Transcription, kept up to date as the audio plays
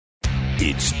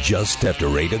It's just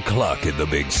after 8 o'clock in the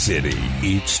big city.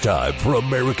 It's time for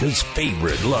America's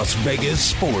favorite Las Vegas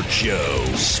sports show,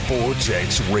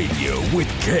 Sportsxradio with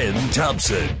Ken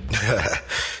Thompson.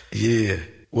 Yeah,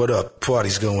 what up?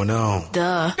 Party's going on.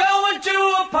 Duh. Going to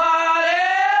a party!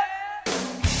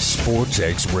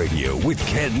 Sportsxradio with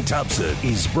Ken Thompson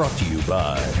is brought to you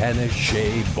by Hannah,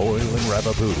 Shea, Boyle, and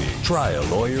Ravaputi. Trial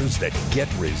lawyers that get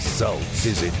results.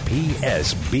 Visit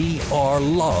psbrlaw.com.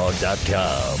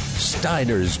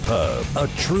 Steiners Pub, a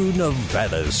true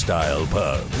Nevada-style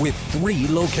pub with 3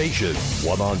 locations.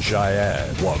 One on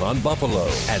Cheyenne, one on Buffalo,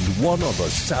 and one on the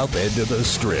south end of the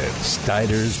Strip.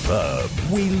 Steiners Pub.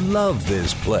 We love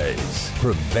this place.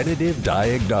 Preventative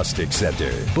Diagnostic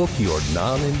Center. Book your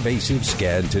non-invasive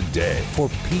scan today for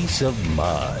peace of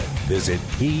mind. Visit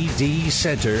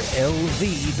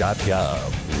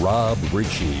pdcenterlv.com. Rob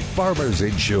Ritchie, Farmers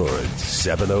Insurance,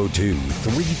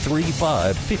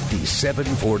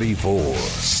 702-335-5744.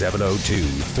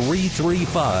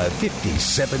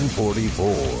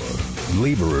 702-335-5744.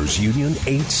 Laborers Union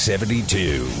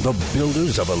 872, the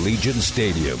builders of Allegiant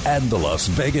Stadium and the Las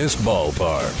Vegas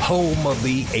Ballpark, home of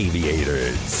the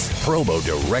Aviators.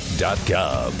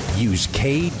 Promodirect.com. Use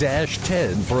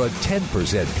K-10 for a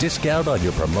 10% discount on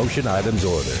your promotion items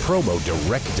order.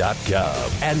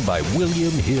 Promodirect.com. And by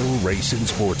William Hill Racing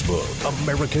Sportsbook,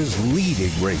 America's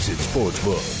leading racing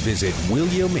sportsbook. Visit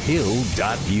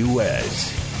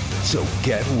williamhill.us. So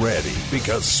get ready,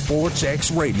 because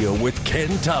Sportsxradio with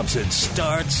Ken Thompson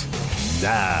starts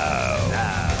now.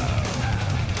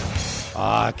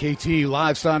 KT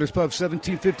Live, Steiners Pub,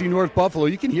 1750 North Buffalo.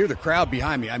 You can hear the crowd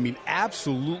behind me. I mean,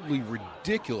 absolutely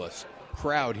ridiculous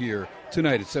crowd here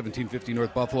tonight at 1750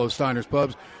 North Buffalo, Steiners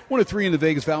Pubs. One of 3 in the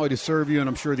Vegas Valley to serve you, and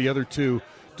I'm sure the other 2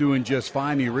 doing just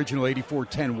fine. The original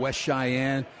 8410 West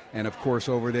Cheyenne, and, of course,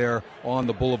 over there on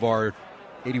the boulevard,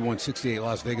 8168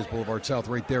 Las Vegas Boulevard South,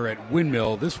 right there at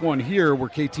Windmill. This one here, where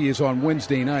KT is on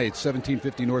Wednesday night,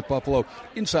 1750 North Buffalo,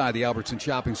 inside the Albertson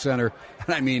Shopping Center.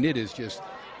 And, I mean, it is just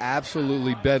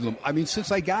absolutely bedlam. I mean,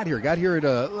 since I got here at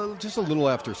just a little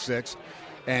after 6,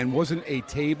 and wasn't a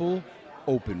table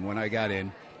open when I got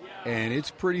in. And it's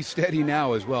pretty steady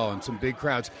now as well, and some big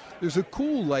crowds. There's a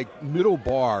cool, middle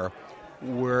bar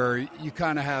where you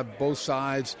kind of have both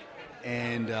sides,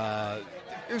 and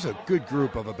there's a good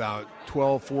group of about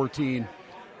 12, 14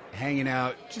 hanging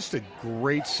out. Just a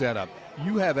great setup.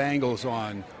 You have angles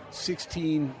on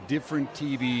 16 different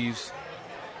TVs,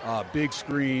 big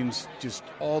screens, just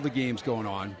all the games going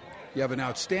on. You have an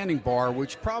outstanding bar,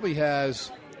 which probably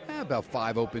has about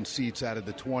 5 open seats out of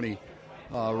the 20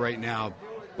 right now.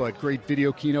 But great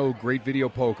video keno, great video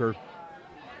poker.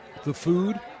 The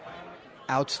food,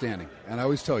 outstanding. And I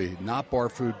always tell you, not bar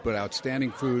food, but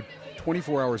outstanding food,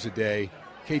 24 hours a day.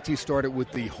 KT started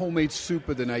with the homemade soup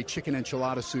of the night, chicken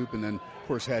enchilada soup, and then, of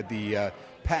course, had the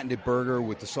patented burger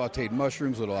with the sauteed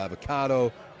mushrooms, little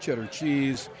avocado, cheddar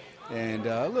cheese, and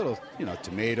a little,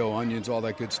 tomato, onions, all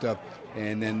that good stuff,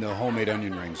 and then the homemade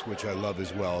onion rings, which I love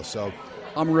as well. So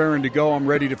I'm raring to go. I'm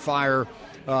ready to fire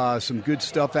some good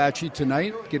stuff at you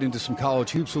tonight. Get into some college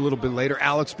hoops a little bit later.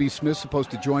 Alex B. Smith supposed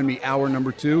to join me hour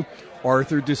number 2.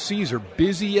 Arthur DeCesar,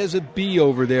 busy as a bee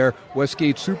over there,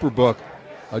 Westgate Superbook.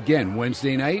 Again,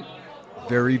 Wednesday night,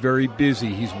 very, very busy.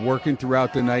 He's working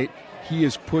throughout the night. He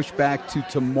is pushed back to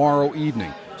tomorrow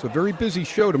evening. So very busy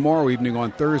show tomorrow evening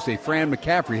on Thursday. Fran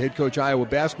McCaffrey, head coach Iowa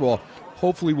basketball,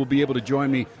 hopefully will be able to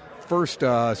join me first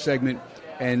segment,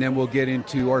 and then we'll get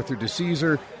into Arthur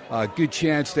DeCesar. Good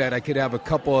chance that I could have a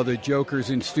couple other jokers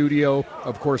in studio,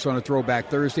 of course, on a Throwback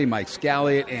Thursday. Mike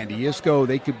Scalliott, Andy Isco,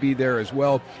 they could be there as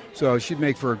well. So it should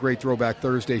make for a great Throwback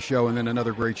Thursday show, and then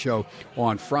another great show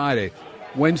on Friday.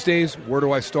 Wednesdays, where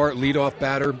do I start? Leadoff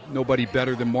batter. Nobody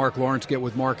better than Mark Lawrence. Get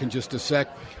with Mark in just a sec.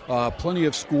 Plenty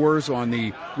of scores on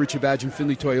the Richie Badgen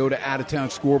Finley Toyota out-of-town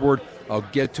scoreboard. I'll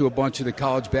get to a bunch of the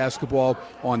college basketball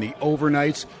on the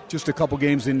overnights. Just a couple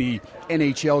games in the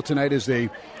NHL tonight as they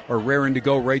are raring to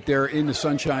go right there in the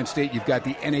Sunshine State. You've got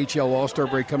the NHL All-Star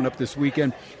break coming up this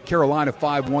weekend. Carolina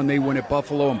 5-1, they win at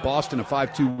Buffalo, and Boston a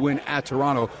 5-2 win at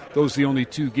Toronto. Those are the only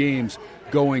 2 games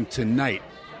going tonight.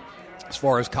 As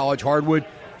far as college hardwood,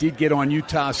 did get on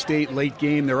Utah State late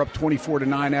game. They're up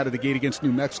 24-9 out of the gate against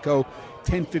New Mexico.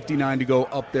 10:59 to go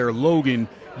up there. Logan,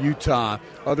 Utah.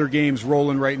 Other games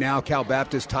rolling right now. Cal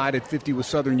Baptist tied at 50 with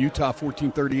Southern Utah,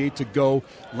 14:38 to go.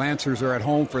 Lancers are at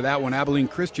home for that one. Abilene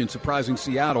Christian surprising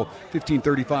Seattle,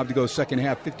 15:35 to go second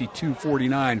half,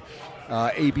 52-49.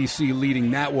 ABC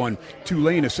leading that one.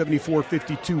 Tulane, a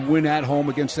 74-52 win at home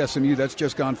against SMU. That's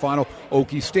just gone final.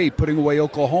 Okie State putting away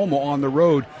Oklahoma on the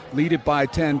road. Lead it by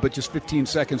 10, but just 15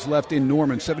 seconds left in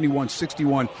Norman.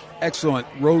 71-61. Excellent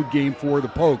road game for the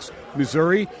Pokes.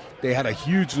 Missouri, they had a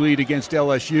huge lead against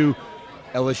LSU.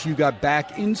 LSU got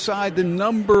back inside the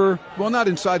number. Well, not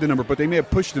inside the number, but they may have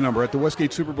pushed the number. At the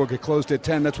Westgate Superbook, it closed at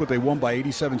 10. That's what they won by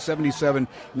 87-77,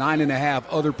 9.5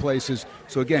 other places.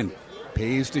 So, again,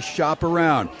 pays to shop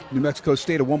around. New Mexico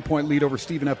State, a 1-point lead over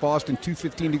Stephen F. Austin,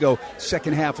 2:15 to go.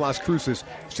 Second half, Las Cruces,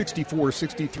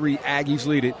 64-63. Aggies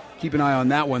lead it. Keep an eye on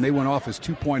that one. They went off as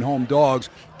 2-point home dogs.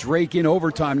 Drake in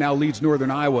overtime now leads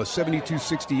Northern Iowa,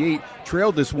 72-68.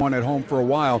 Trailed this one at home for a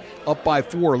while, up by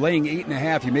 4, laying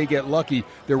 8.5. You may get lucky.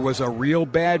 There was a real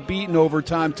bad beat in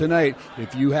overtime tonight.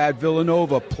 If you had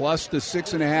Villanova plus the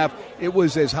 6.5, it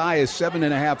was as high as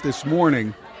 7.5 this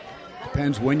morning.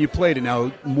 Depends when you played it.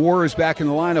 Now, Moore is back in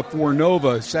the lineup for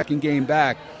Nova, second game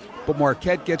back. But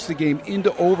Marquette gets the game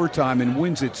into overtime and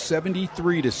wins it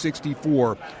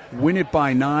 73-64. Win it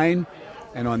by 9.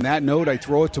 And on that note, I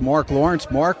throw it to Mark Lawrence.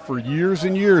 Mark, for years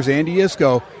and years, Andy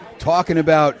Iskoe talking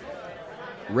about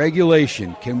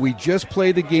regulation. Can we just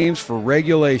play the games for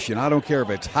regulation? I don't care if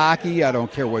it's hockey. I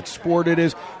don't care what sport it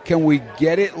is. Can we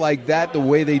get it like that the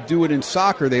way they do it in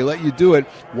soccer? They let you do it.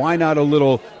 Why not a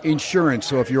little insurance?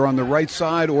 So if you're on the right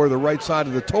side or the right side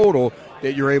of the total,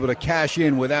 that you're able to cash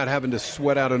in without having to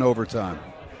sweat out an overtime.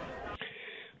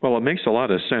 Well, it makes a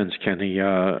lot of sense, Kenny.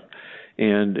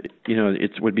 And,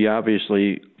 it would be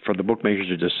obviously for the bookmakers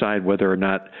to decide whether or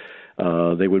not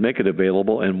they would make it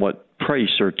available and what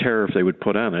price or tariff they would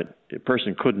put on it. A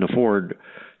person couldn't afford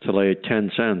to lay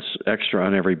 10 cents extra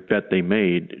on every bet they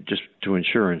made just to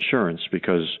insure insurance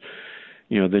because,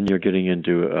 then you're getting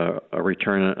into a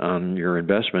return on your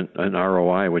investment, an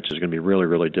ROI, which is going to be really,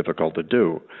 really difficult to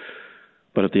do.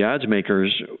 But if the odds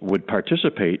makers would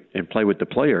participate and play with the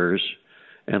players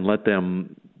and let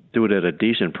them do it at a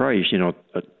decent price,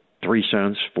 3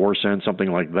 cents, 4 cents, something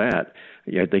like that,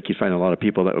 I think you'd find a lot of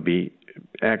people that would be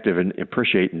active and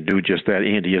appreciate and do just that,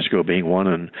 Andy Iskoe being one,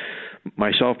 and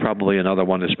myself probably another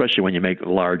one, especially when you make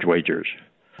large wagers.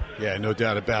 Yeah, no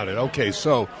doubt about it. Okay,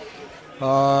 so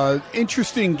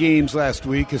interesting games last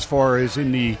week as far as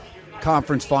in the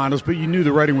conference finals, but you knew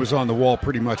the writing was on the wall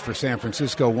pretty much for San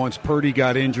Francisco once Purdy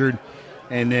got injured,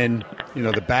 and then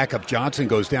the backup Johnson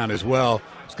goes down as well.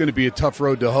 It's going to be a tough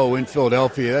road to hoe in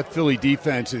Philadelphia. That Philly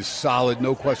defense is solid,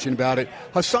 no question about it.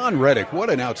 Hassan Reddick, what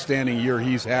an outstanding year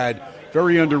he's had.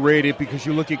 Very underrated because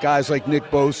you look at guys like Nick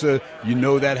Bosa,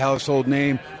 that household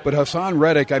name, but Hassan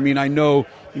Reddick, I know,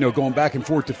 going back and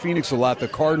forth to Phoenix a lot, the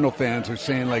Cardinal fans are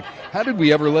saying, how did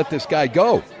we ever let this guy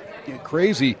go?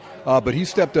 Crazy, but he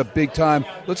stepped up big time.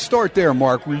 Let's start there,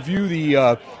 Mark. Review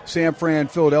the San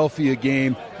Fran-Philadelphia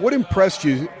game. What impressed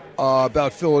you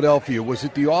about Philadelphia? Was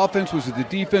it the offense? Was it the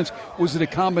defense? Was it a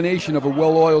combination of a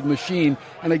well-oiled machine?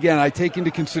 And again, I take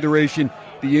into consideration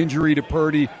the injury to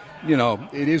Purdy.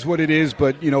 It is what it is,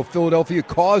 but, Philadelphia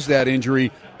caused that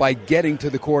injury by getting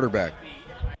to the quarterback.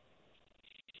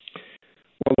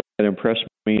 Well, it impressed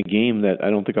me a game that I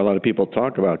don't think a lot of people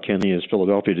talk about, Kenny, is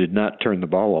Philadelphia did not turn the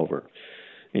ball over.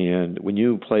 And when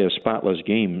you play a spotless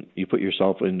game, you put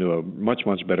yourself into a much,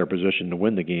 much better position to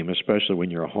win the game, especially when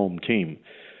you're a home team.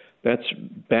 That's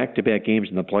back-to-back games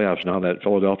in the playoffs now that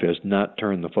Philadelphia has not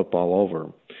turned the football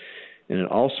over. And it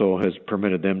also has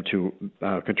permitted them to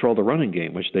control the running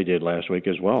game, which they did last week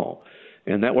as well.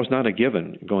 And that was not a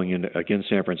given going in against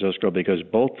San Francisco because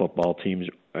both football teams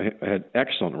had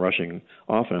excellent rushing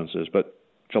offenses, but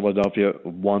Philadelphia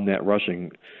won that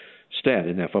rushing stat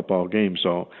in that football game.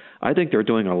 So I think they're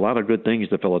doing a lot of good things,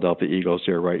 the Philadelphia Eagles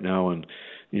here right now. And,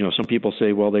 some people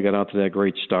say, well, they got out to that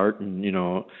great start and,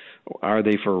 are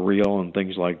they for real and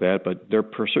things like that? But they're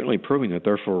certainly proving that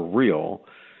they're for real.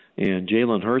 And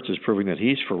Jalen Hurts is proving that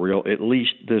he's for real, at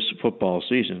least this football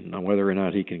season. Now, whether or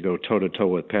not he can go toe-to-toe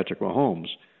with Patrick Mahomes,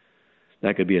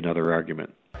 that could be another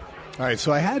argument. All right,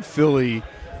 so I had Philly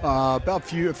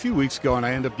about a few weeks ago, and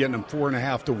I ended up getting them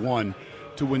 4.5 to 1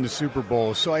 to win the Super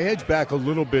Bowl. So I hedged back a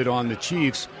little bit on the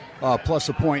Chiefs, plus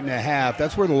 1.5.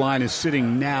 That's where the line is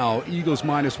sitting now. Eagles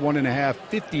minus 1.5,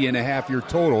 50.5 your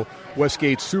total.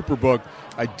 Westgate Superbook.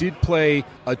 I did play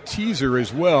a teaser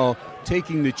as well,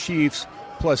 taking the Chiefs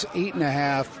plus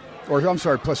 8.5,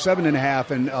 plus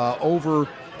 7.5 and over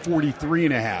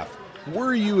 43.5. Where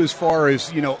are you as far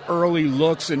as, early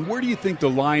looks, and where do you think the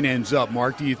line ends up,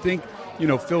 Mark? Do you think,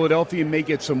 Philadelphia may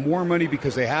get some more money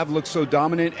because they have looked so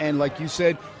dominant and, like you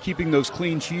said, keeping those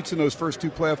clean sheets in those first two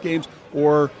playoff games?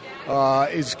 Or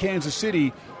is Kansas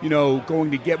City,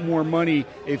 going to get more money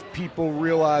if people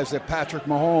realize that Patrick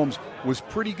Mahomes was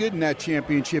pretty good in that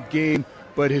championship game,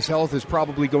 but his health is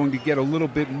probably going to get a little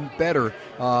bit better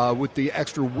with the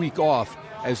extra week off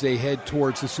as they head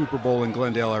towards the Super Bowl in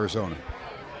Glendale, Arizona?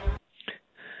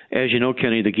 As you know,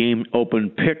 Kenny, the game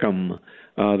opened pick'em,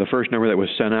 the first number that was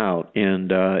sent out,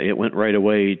 and it went right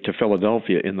away to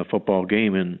Philadelphia in the football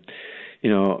game. And,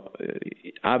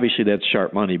 obviously that's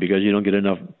sharp money because you don't get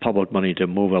enough public money to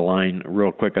move a line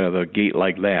real quick out of the gate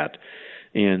like that.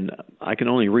 And I can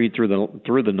only read through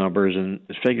the numbers and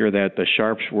figure that the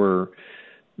Sharps were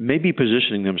maybe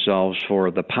positioning themselves for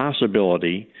the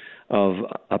possibility of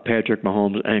a Patrick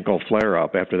Mahomes ankle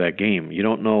flare-up after that game. You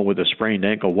don't know with a sprained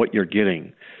ankle what you're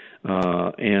getting.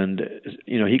 And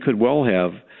he could well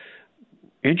have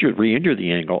re-injured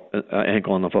the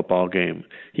ankle in the football game.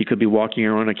 He could be walking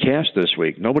around a cast this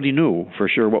week. Nobody knew for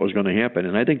sure what was going to happen.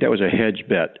 And I think that was a hedge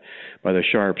bet by the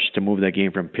Sharps to move that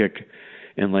game from pick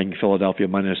and letting Philadelphia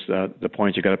minus the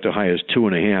points. It got up to high as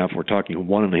 2.5. We're talking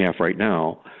 1.5 right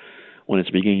now, when it's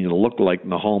beginning to look like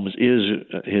Mahomes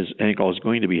his ankle is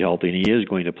going to be healthy and he is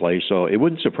going to play. So it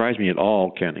wouldn't surprise me at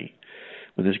all, Kenny,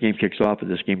 when this game kicks off, and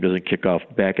this game doesn't kick off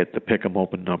back at the pick-em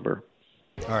open number.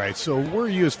 All right, so where are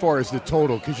you as far as the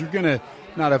total? Because you're going to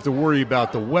not have to worry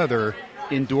about the weather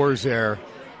indoors there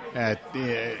at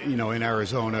in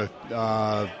Arizona.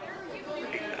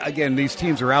 Again, these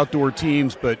teams are outdoor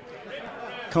teams, but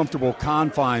comfortable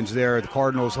confines there at the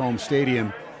Cardinals' home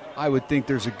stadium. I would think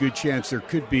there's a good chance there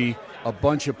could be a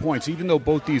bunch of points, even though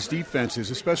both these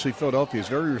defenses, especially Philadelphia, is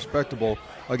very respectable.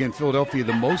 Again, Philadelphia,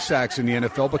 the most sacks in the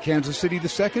NFL, but Kansas City, the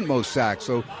second most sacks.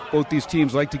 So both these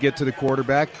teams like to get to the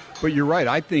quarterback. But you're right.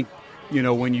 I think,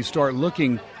 when you start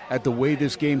looking at the way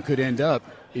this game could end up,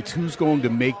 it's who's going to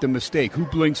make the mistake, who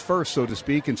blinks first, so to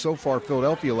speak. And so far,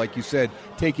 Philadelphia, like you said,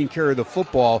 taking care of the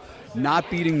football, not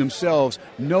beating themselves,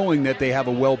 knowing that they have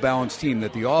a well-balanced team,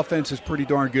 that the offense is pretty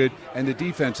darn good and the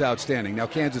defense outstanding. Now,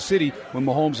 Kansas City, when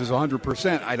Mahomes is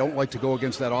 100%, I don't like to go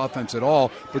against that offense at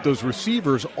all, but those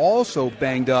receivers also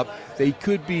banged up. They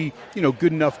could be,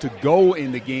 good enough to go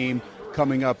in the game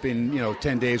coming up in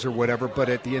 10 days or whatever, but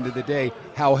at the end of the day,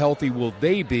 how healthy will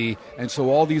they be? And so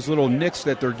all these little nicks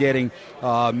that they're getting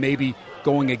maybe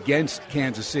going against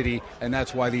Kansas City, and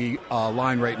that's why the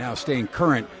line right now staying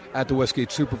current at the Westgate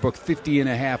Superbook,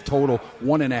 50.5 total,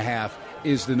 1.5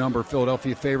 is the number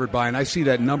Philadelphia favored by, and I see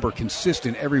that number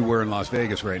consistent everywhere in Las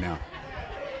Vegas right now.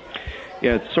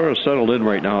 Yeah, it's sort of settled in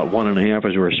right now at 1.5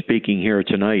 as we're speaking here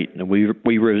tonight, and we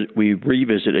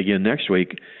revisit again next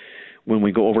week when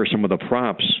we go over some of the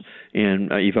props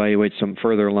and evaluate some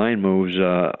further line moves.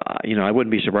 I wouldn't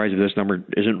be surprised if this number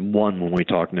isn't 1 when we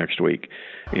talk next week.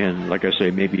 And like I say,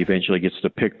 maybe eventually gets to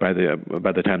pick by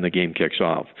the time the game kicks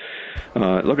off.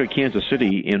 Look at Kansas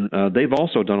City, and they've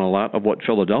also done a lot of what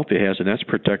Philadelphia has, and that's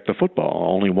protect the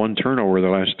football. Only 1 turnover the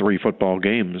last 3 football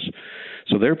games.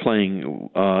 So they're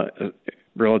playing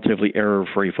relatively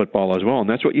error-free football as well, and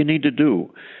that's what you need to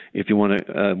do. If you want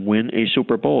to win a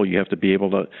Super Bowl, you have to be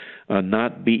able to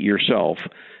not beat yourself.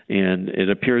 And it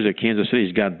appears that Kansas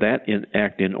City's got that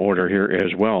act in order here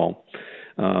as well.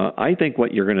 I think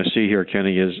what you're going to see here,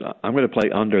 Kenny, is I'm going to play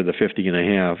under the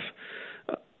 50.5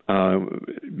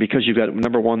 because you've got the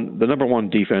number one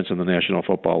defense in the National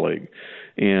Football League.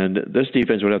 And this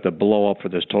defense would have to blow up for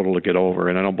this total to get over,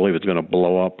 and I don't believe it's going to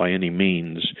blow up by any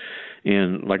means.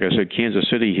 And like I said, Kansas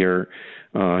City here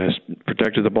has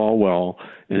protected the ball well.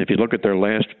 And if you look at their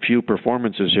last few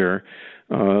performances here,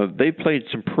 they played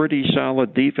some pretty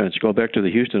solid defense. Go back to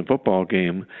the Houston football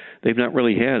game. They've not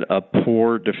really had a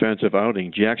poor defensive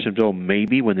outing. Jacksonville,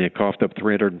 maybe, when they coughed up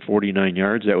 349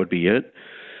 yards, that would be it.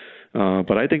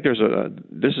 But I think this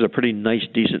is a pretty nice,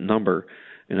 decent number.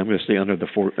 And I'm going to stay under the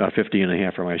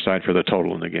 50.5 for my side for the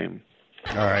total in the game.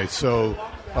 All right, so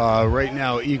right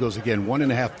now, Eagles, again,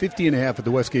 1.5, 50.5 at the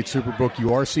Westgate Superbook.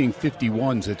 You are seeing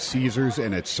 51s at Caesars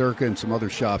and at Circa and some other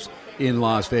shops in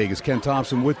Las Vegas. Ken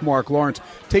Thompson with Mark Lawrence.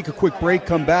 Take a quick break,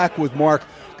 come back with Mark.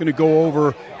 Going to go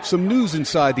over some news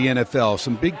inside the NFL,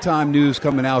 some big-time news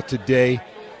coming out today.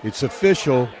 It's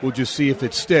official. We'll just see if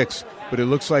it sticks. But it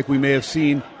looks like we may have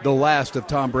seen the last of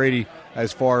Tom Brady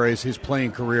as far as his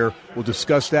playing career. We'll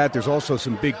discuss that. There's also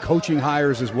some big coaching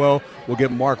hires as well. We'll get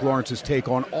Mark Lawrence's take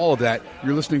on all of that.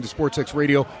 You're listening to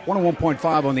SportsXradio,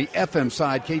 101.5 on the FM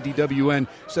side, KDWN,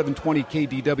 720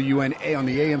 KDWN on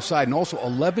the AM side, and also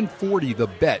 1140 The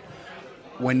Bet.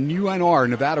 When UNR,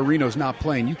 Nevada Reno's not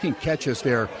playing, you can catch us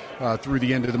there through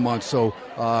the end of the month. So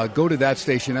go to that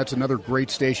station. That's another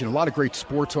great station. A lot of great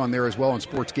sports on there as well, and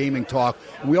sports gaming talk.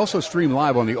 And we also stream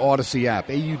live on the Odyssey app,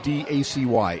 AUDACY.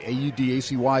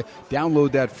 AUDACY.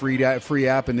 Download that free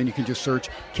app, and then you can just search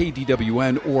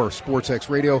KDWN or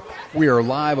SportsXradio. We are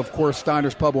live, of course,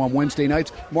 Steiner's Pub on Wednesday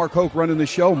nights. Mark Hoke running the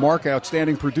show. Mark,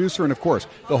 outstanding producer, and, of course,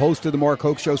 the host of the Mark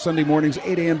Hoke Show, Sunday mornings,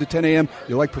 8 a.m. to 10 a.m.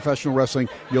 You like professional wrestling,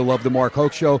 you'll love the Mark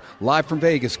Hoke Show. Live from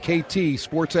Vegas, KT,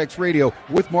 SportsXradio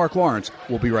with Mark Lawrence.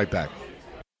 We'll be right back.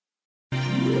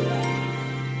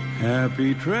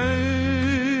 Happy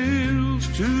trails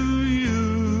to you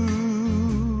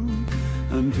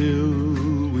until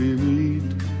we meet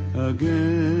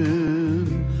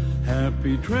again.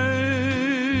 Happy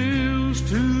trails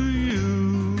to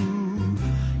you.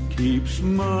 Keep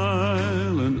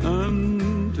smiling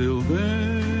until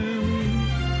then.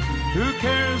 Who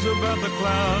cares about the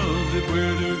clouds if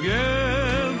we're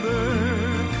together?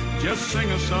 Just sing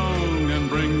a song and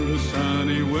bring the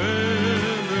sunny weather.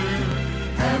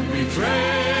 Happy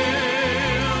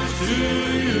trails to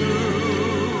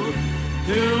you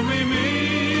till we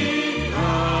meet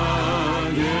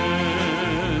again.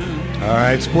 All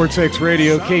right,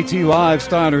 Sportsxradio, KT Live,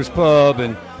 Steiner's Pub,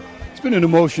 and it's been an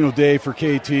emotional day for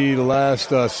KT, the last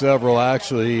several,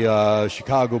 actually.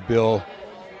 Chicago Bill,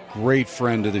 great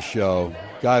friend of the show,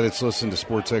 guy that's listened to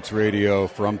Sportsxradio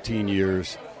for umpteen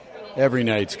years. Every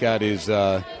night's got his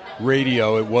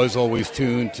radio. It was always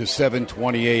tuned to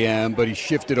 7:20 a.m., but he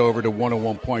shifted over to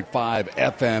 101.5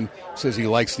 FM. Says he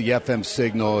likes the FM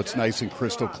signal. It's nice and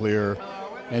crystal clear.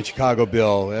 And Chicago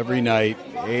Bill, every night,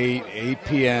 8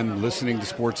 p.m., listening to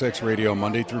Sportsxradio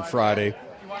Monday through Friday.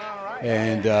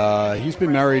 And he's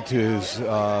been married to his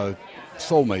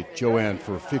soulmate, Joanne,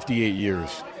 for 58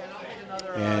 years.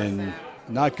 And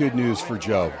not good news for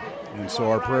Joe. And so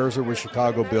our prayers are with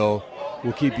Chicago Bill.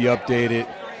 We'll keep you updated,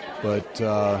 but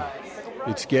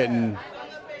it's getting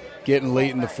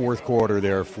late in the fourth quarter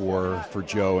there for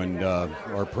Joe, and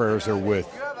our prayers are with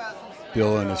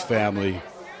Bill and his family.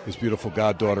 His beautiful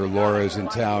goddaughter Laura is in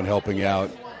town helping out,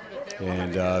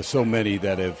 and so many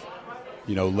that have,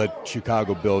 let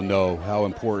Chicago Bill know how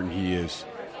important he is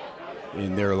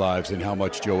in their lives and how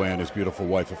much Joanne, his beautiful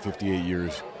wife of 58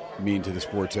 years, mean to the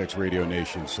Sportsxradio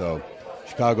Nation. So,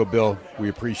 Chicago Bill, we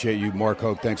appreciate you. Mark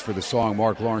Hoke, thanks for the song.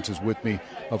 Mark Lawrence is with me,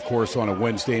 of course, on a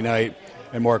Wednesday night.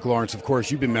 And Mark Lawrence, of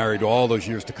course, you've been married all those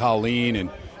years to Colleen, and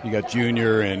you got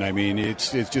Junior. And, I mean,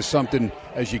 it's just something,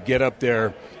 as you get up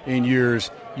there in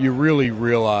years, you really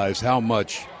realize how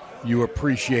much you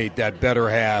appreciate that better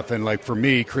half. And, like, for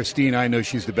me, Christine, I know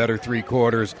she's the better three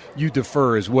quarters. You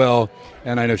defer as well.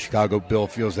 And I know Chicago Bill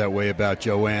feels that way about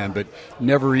Joanne. But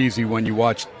never easy when you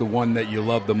watch the one that you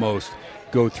love the most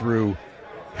go through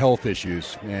health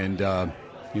issues, and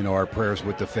our prayers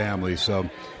with the family. So,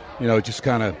 just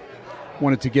kind of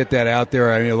wanted to get that out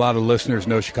there. I mean, a lot of listeners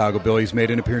know Chicago Bill. He's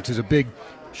made an appearance as a big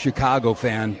Chicago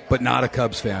fan, but not a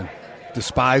Cubs fan.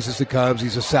 Despises the Cubs.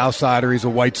 He's a South Sider. He's a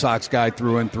White Sox guy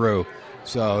through and through.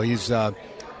 So he's the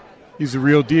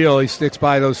real deal. He sticks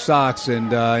by those Sox,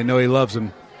 and I know he loves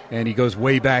them. And he goes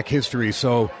way back history.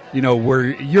 So, where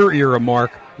your era,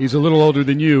 Mark, he's a little older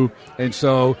than you, and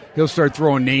so he'll start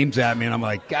throwing names at me, and I'm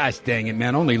like, gosh dang it,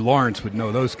 man, only Lawrence would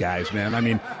know those guys, man. I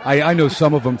mean, I know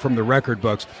some of them from the record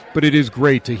books, but it is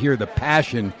great to hear the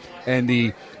passion and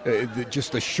the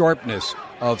just the sharpness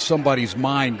of somebody's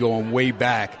mind going way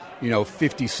back,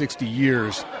 50, 60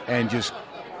 years, and just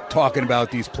talking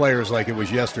about these players like it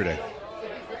was yesterday.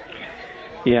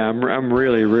 Yeah, I'm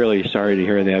really, really sorry to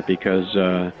hear that,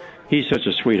 because he's such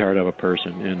a sweetheart of a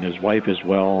person, and his wife as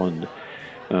well, and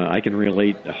I can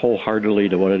relate wholeheartedly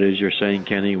to what it is you're saying,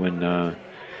 Kenny, when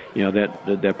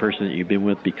that person that you've been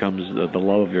with becomes the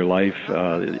love of your life,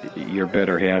 your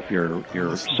better half, your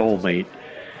soulmate.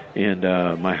 And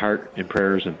my heart and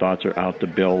prayers and thoughts are out to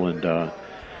Bill, and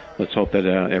let's hope that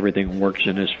everything works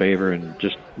in his favor, and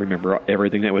just remember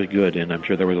everything that was good, and I'm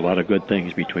sure there was a lot of good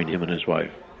things between him and his wife.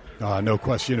 No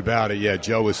question about it. Yeah,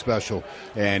 Joe is special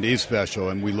and is special,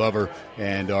 and we love her,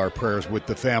 and our prayers with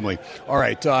the family. All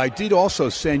right, I did also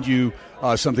send you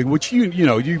something, which you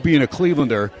being a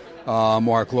Clevelander,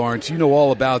 Mark Lawrence, you know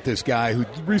all about this guy who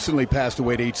recently passed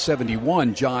away at age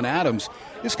 71, John Adams.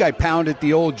 This guy pounded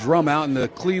the old drum out in the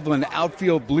Cleveland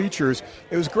outfield bleachers.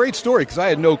 It was a great story because I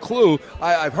had no clue.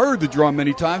 I've heard the drum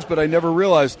many times, but I never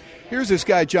realized. Here's this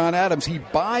guy, John Adams. He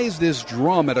buys this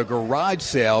drum at a garage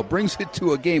sale, brings it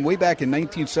to a game way back in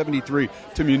 1973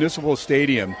 to Municipal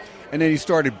Stadium, and then he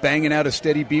started banging out a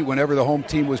steady beat whenever the home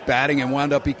team was batting and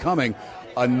wound up becoming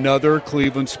another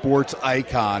Cleveland sports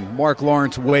icon. Mark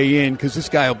Lawrence, weigh in, because this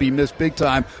guy will be missed big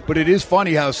time. But it is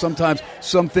funny how sometimes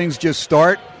some things just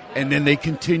start and then they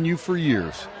continue for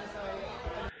years.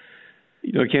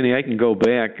 You know, Kenny, I can go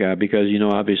back because, you know,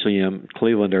 obviously I'm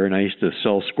Clevelander, and I used to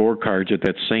sell scorecards at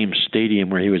that same stadium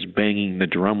where he was banging the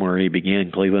drum where he began,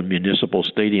 Cleveland Municipal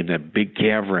Stadium, that big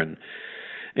cavern.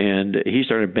 And he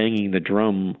started banging the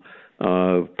drum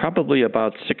probably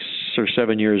about 6 or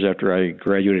 7 years after I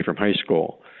graduated from high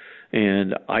school.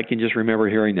 And I can just remember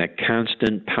hearing that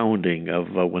constant pounding of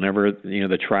whenever, you know,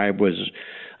 the tribe was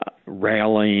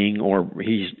rallying or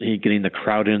he's getting the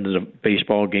crowd into the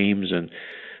baseball games. And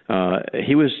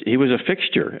he was a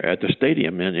fixture at the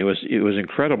stadium, and it was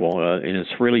incredible, and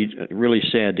it's really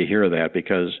sad to hear that,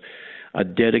 because a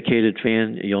dedicated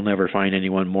fan, you'll never find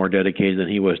anyone more dedicated than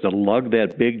he was, to lug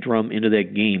that big drum into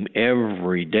that game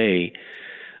every day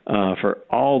for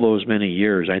all those many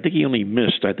years. I think he only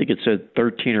missed, I think it said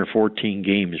 13 or 14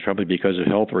 games, probably because of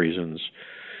health reasons.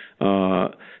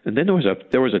 And then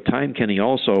there was a time, Kenny,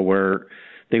 also where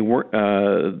they wouldn't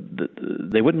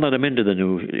let him into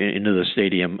the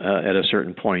stadium at a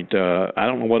certain point. I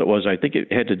don't know what it was. I think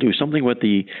it had to do something with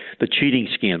the cheating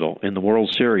scandal in the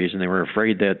World Series, and they were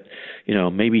afraid that, you know,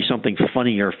 maybe something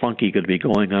funny or funky could be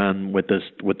going on with the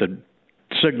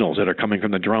signals that are coming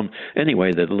from the drum.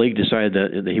 Anyway, the league decided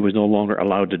that he was no longer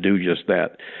allowed to do just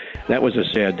that. That was a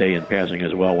sad day in passing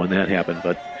as well when that happened,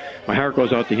 but my heart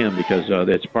goes out to him, because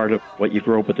that's part of what you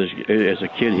grew up with as a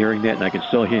kid, hearing that, and I can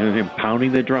still hear him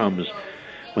pounding the drums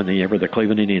whenever the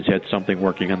Cleveland Indians had something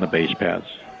working on the base paths.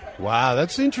 Wow,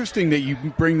 that's interesting that you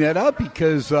bring that up,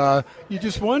 because you're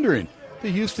just wondering, the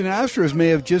Houston Astros may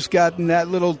have just gotten that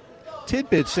little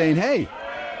tidbit saying, hey,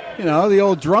 you know, the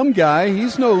old drum guy,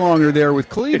 he's no longer there with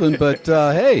Cleveland, but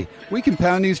hey, we can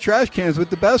pound these trash cans with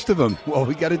the best of them. Well,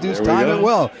 we got to do time it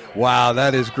well. Wow,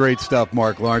 that is great stuff,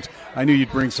 Mark Lawrence. I knew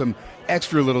you'd bring some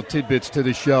extra little tidbits to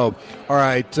the show. All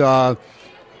right,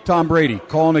 Tom Brady,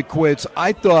 calling it quits.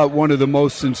 I thought one of the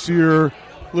most sincere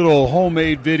little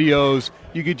homemade videos,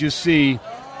 you could just see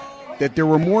that there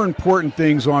were more important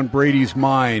things on Brady's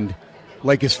mind,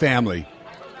 like his family.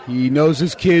 He knows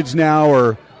his kids now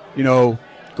are, you know,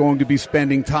 going to be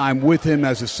spending time with him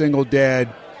as a single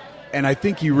dad, and I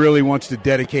think he really wants to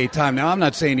dedicate time. Now, I'm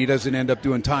not saying he doesn't end up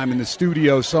doing time in the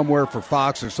studio somewhere for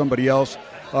Fox or somebody else.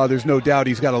 There's no doubt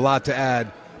he's got a lot to add,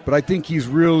 but I think he's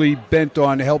really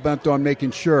hell-bent on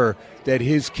making sure that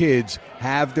his kids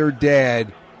have their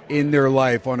dad in their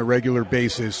life on a regular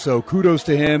basis. So kudos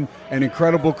to him, an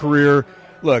incredible career.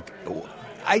 Look,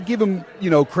 I give him, you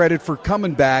know, credit for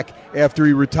coming back after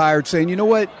he retired, saying, you know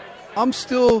what, I'm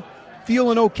still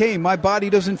feeling okay. My body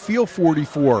doesn't feel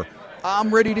 44.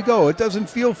 I'm ready to go. It doesn't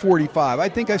feel 45. I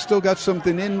think I still got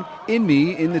something in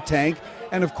me, in the tank.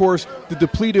 And, of course, the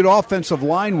depleted offensive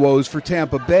line woes for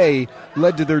Tampa Bay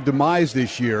led to their demise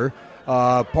this year.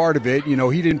 Part of it, you know,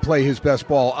 he didn't play his best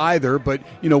ball either. But,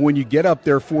 you know, when you get up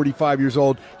there 45 years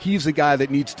old, he's the guy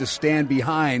that needs to stand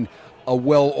behind a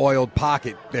well-oiled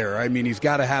pocket there. I mean, he's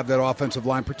got to have that offensive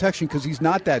line protection, because he's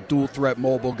not that dual-threat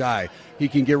mobile guy. He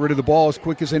can get rid of the ball as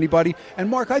quick as anybody. And,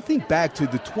 Mark, I think back to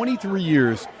the 23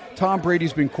 years Tom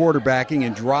Brady's been quarterbacking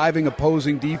and driving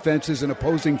opposing defenses and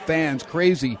opposing fans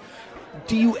crazy.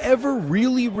 Do you ever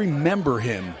really remember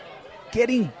him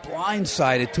getting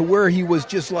blindsided to where he was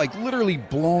just like literally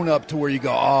blown up to where you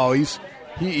go, oh,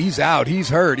 he's out, he's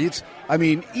hurt? I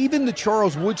mean, even the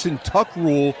Charles Woodson tuck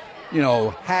rule, you know,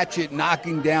 hatchet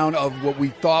knocking down of what we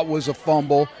thought was a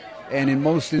fumble, and in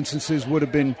most instances would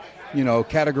have been, you know,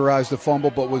 categorized a fumble,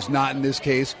 but was not in this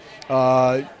case.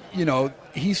 You know,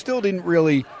 he still didn't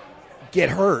really get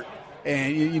hurt,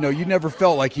 and, you know, you never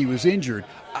felt like he was injured.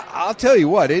 I'll tell you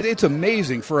what, it's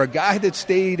amazing for a guy that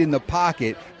stayed in the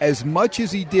pocket as much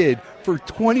as he did for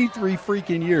 23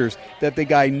 freaking years that the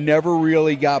guy never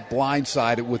really got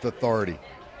blindsided with authority.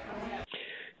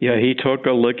 Yeah, he took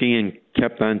a licking and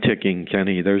kept on ticking,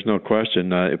 Kenny. There's no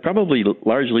question. Probably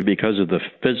largely because of the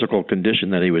physical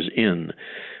condition that he was in.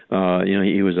 You know,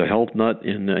 he was a health nut,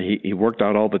 and he worked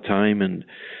out all the time and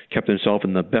kept himself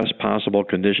in the best possible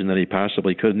condition that he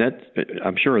possibly could. And that,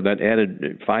 I'm sure that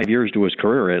added 5 years to his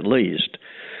career at least.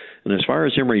 And as far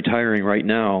as him retiring right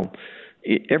now,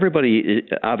 everybody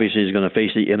obviously is going to face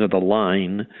the end of the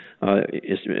line.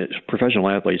 It's professional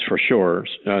athletes for sure,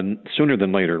 sooner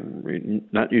than later.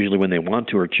 Not usually when they want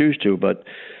to or choose to, but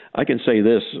I can say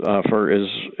this: for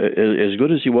as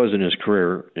good as he was in his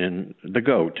career, and the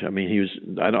GOAT. I mean,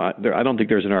 I don't think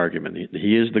there's an argument.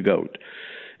 He is the GOAT,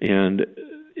 and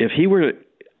if he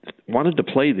wanted to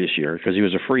play this year, because he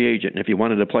was a free agent, and if he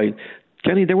wanted to play,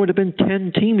 Kenny, there would have been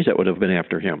 10 teams that would have been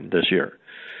after him this year.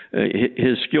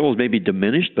 his skills may be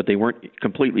diminished, but they weren't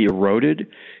completely eroded,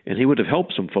 and he would have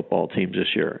helped some football teams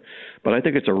this year. But I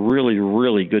think it's a really,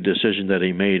 really good decision that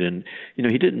he made. And,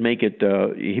 he didn't make it,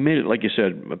 he made it, like you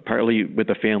said, partly with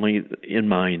the family in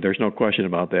mind. There's no question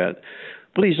about that.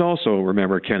 But he's also,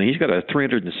 remember, Kenny, he's got a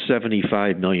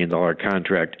 $375 million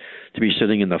contract to be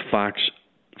sitting in the Fox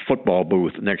football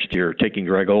booth next year, taking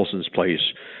Greg Olson's place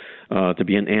to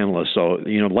be an analyst. So,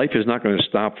 life is not going to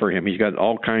stop for him. He's got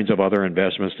all kinds of other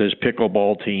investments, his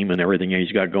pickleball team and everything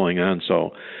he's got going on.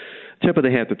 So, tip of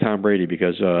the hat to Tom Brady,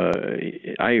 because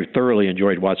I thoroughly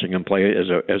enjoyed watching him play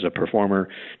as a performer.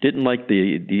 Didn't like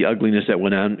the ugliness that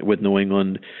went on with New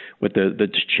England, with the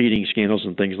cheating scandals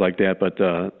and things like that. But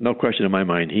no question in my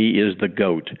mind, he is the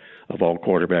GOAT of all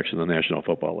quarterbacks in the National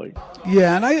Football League.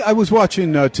 Yeah, and I was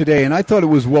watching today, and I thought it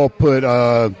was well put.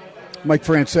 Mike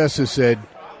Francesa said,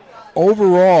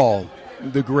 overall,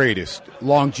 the greatest.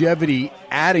 Longevity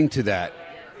adding to that.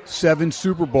 7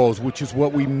 Super Bowls, which is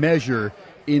what we measure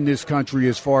in this country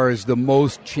as far as the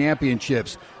most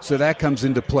championships. So that comes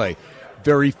into play.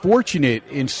 Very fortunate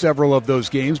in several of those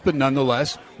games, but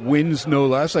nonetheless, wins no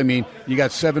less. I mean, you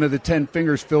got 7 of the 10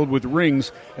 fingers filled with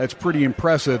rings. That's pretty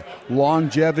impressive.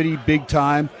 Longevity, big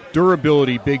time.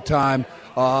 Durability, big time.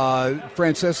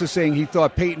 Francesa saying he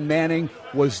thought Peyton Manning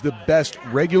was the best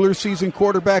regular season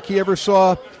quarterback he ever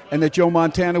saw, and that Joe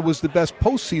Montana was the best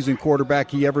postseason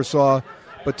quarterback he ever saw.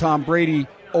 But Tom Brady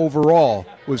overall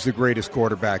was the greatest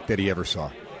quarterback that he ever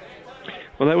saw.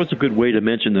 Well, that was a good way to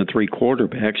mention the 3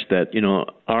 quarterbacks that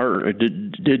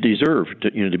did deserve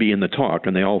to be in the talk,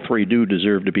 and they all 3 do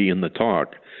deserve to be in the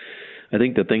talk. I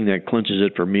think the thing that clinches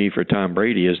it for me for Tom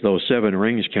Brady is those 7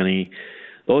 rings, Kenny.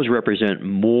 Those represent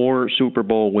more Super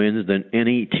Bowl wins than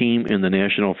any team in the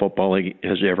National Football League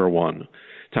has ever won.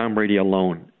 Tom Brady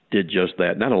alone did just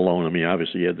that. Not alone. I mean,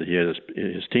 obviously he had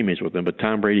his teammates with him, but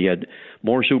Tom Brady had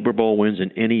more Super Bowl wins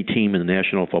than any team in the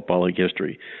National Football League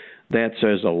history. That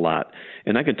says a lot.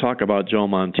 And I can talk about Joe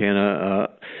Montana.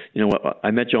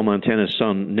 I met Joe Montana's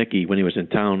son, Nicky, when he was in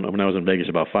town, when I was in Vegas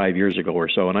about 5 years ago or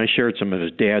so, and I shared some of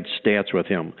his dad's stats with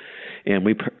him. And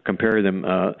we compared them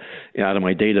out of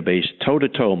my database,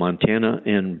 toe-to-toe, Montana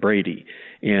and Brady.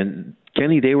 And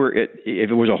Kenny, they were, if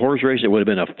it was a horse race, it would have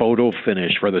been a photo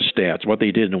finish for the stats, what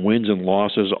they did in wins and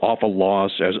losses, off a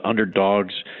loss, as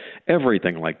underdogs,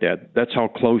 everything like that. That's how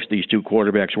close these 2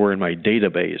 quarterbacks were in my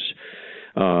database.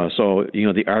 So,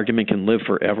 the argument can live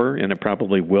forever, and it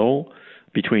probably will,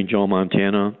 between Joe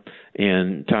Montana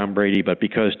and Tom Brady. But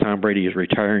because Tom Brady is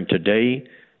retiring today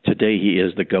he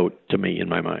is the GOAT to me, in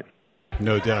my mind.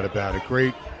 No doubt about it.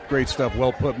 Great stuff.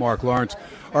 Well put, Mark Lawrence.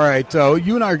 All right,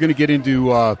 you and I are going to get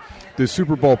into the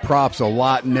Super Bowl props a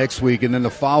lot next week, and then the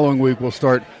following week we'll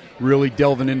start really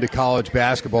delving into college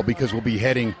basketball, because we'll be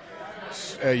heading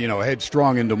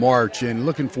headstrong into March, and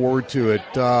looking forward to it.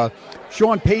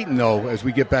 Sean Payton, though, as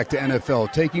we get back to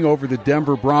NFL, taking over the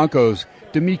Denver Broncos.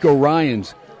 DeMeco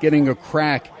Ryans getting a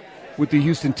crack with the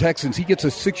Houston Texans. He gets a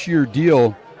 6-year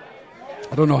deal.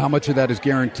 I don't know how much of that is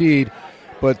guaranteed,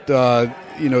 but the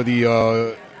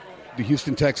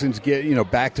Houston Texans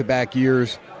get back-to-back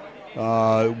years,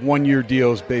 1-year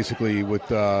deals basically with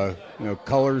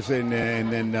Colors and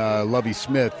then Lovie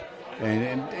Smith.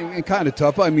 And kind of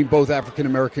tough. I mean, both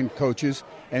African-American coaches.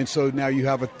 And so now you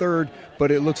have a third, but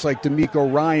it looks like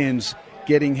DeMeco Ryans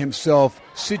getting himself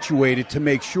situated to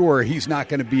make sure he's not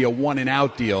going to be a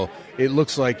one-and-out deal. It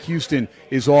looks like Houston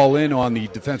is all in on the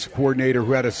defensive coordinator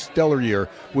who had a stellar year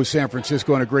with San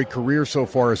Francisco and a great career so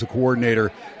far as a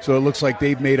coordinator. So it looks like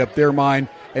they've made up their mind.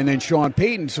 And then Sean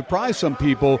Payton surprised some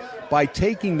people by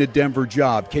taking the Denver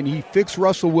job. Can he fix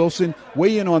Russell Wilson?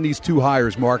 Weigh in on these 2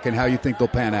 hires, Mark, and how you think they'll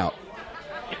pan out.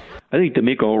 I think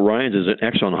DeMeco Ryans is an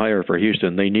excellent hire for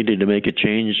Houston. They needed to make a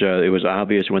change. It was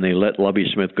obvious when they let Lovie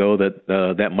Smith go that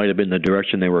that might have been the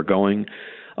direction they were going.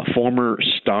 A former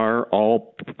star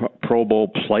all-Pro Bowl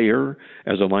player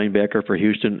as a linebacker for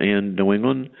Houston and New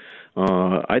England.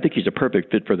 I think he's a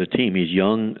perfect fit for the team. He's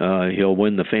young. He'll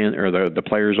win the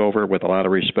players over with a lot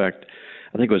of respect.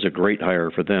 I think it was a great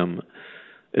hire for them.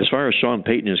 As far as Sean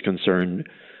Payton is concerned,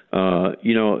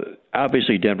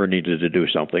 obviously Denver needed to do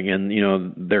something. And,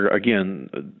 they're,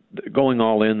 again, going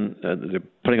all in, they're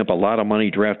putting up a lot of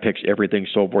money, draft picks, everything,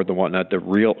 so forth and whatnot, to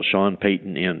reel Sean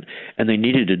Payton in. And they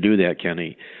needed to do that,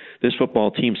 Kenny. This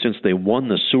football team, since they won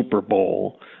the Super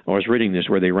Bowl, I was reading this,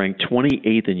 where they ranked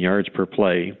 28th in yards per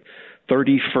play,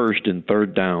 31st in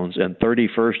third downs, and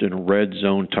 31st in red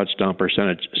zone touchdown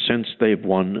percentage since they've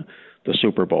won the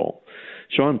Super Bowl.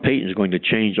 Sean Payton is going to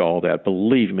change all that.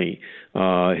 Believe me,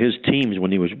 his teams,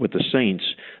 when he was with the Saints,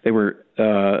 they were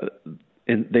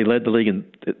and they led the league in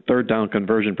third down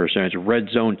conversion percentage, red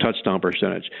zone touchdown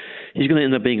percentage. He's going to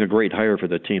end up being a great hire for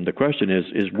the team. The question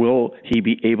is will he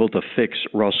be able to fix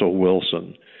Russell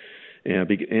Wilson? And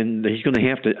he's going to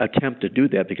have to attempt to do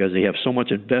that because they have so much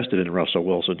invested in Russell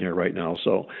Wilson here right now.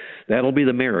 So that'll be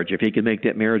the marriage. If he can make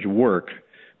that marriage work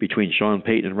between Sean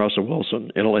Payton and Russell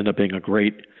Wilson, it'll end up being a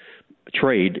great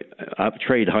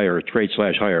trade/hire,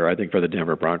 I think, for the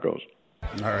Denver Broncos.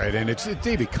 All right, and it's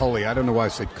David Culley. I don't know why I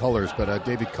said Colors, but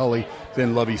David Culley,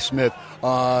 then Lovie Smith.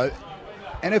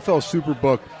 NFL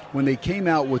Superbook, when they came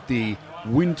out with the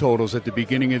win totals at the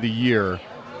beginning of the year,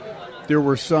 there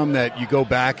were some that you go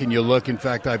back and you look. In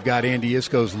fact, I've got Andy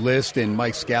Isko's list and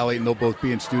Mike Scally, and they'll both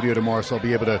be in studio tomorrow, so I'll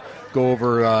be able to go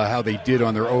over how they did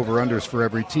on their over-unders for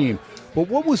every team. But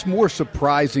what was more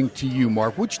surprising to you,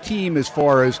 Mark? Which team, as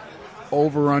far as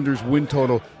over-unders, win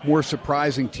total, more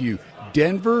surprising to you?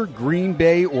 Denver, Green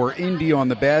Bay, or Indy on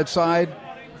the bad side?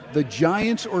 The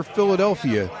Giants or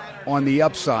Philadelphia on the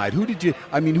upside? Who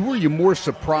are you more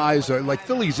surprised? Like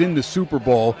Philly's in the Super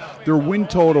Bowl. Their win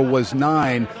total was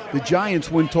 9. The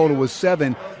Giants' win total was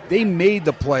 7. They made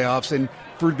the playoffs, and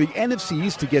for the NFC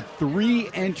East to get 3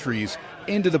 entries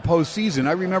into the postseason.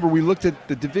 I remember we looked at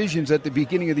the divisions at the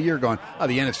beginning of the year going,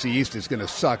 the NFC East is going to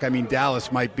suck. I mean,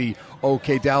 Dallas might be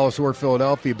okay, Dallas or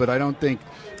Philadelphia, but I don't think,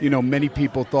 many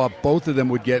people thought both of them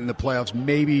would get in the playoffs.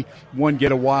 Maybe one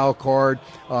get a wild card.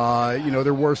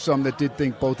 There were some that did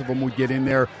think both of them would get in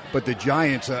there, but the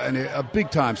Giants, a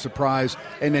big-time surprise.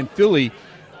 And then Philly,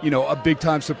 a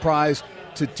big-time surprise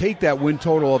to take that win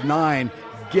total of 9,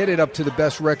 get it up to the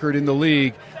best record in the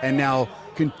league, and now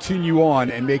continue on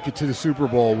and make it to the Super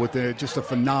Bowl with just a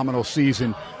phenomenal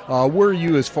season. Where are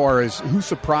you as far as who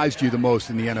surprised you the most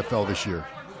in the NFL this year?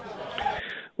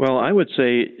 Well, I would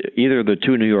say either the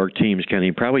 2 New York teams,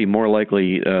 Kenny, probably more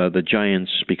likely the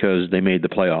Giants because they made the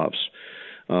playoffs.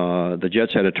 The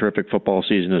Jets had a terrific football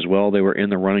season as well. They were in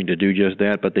the running to do just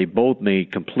that, but they both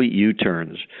made complete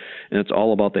U-turns. And it's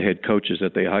all about the head coaches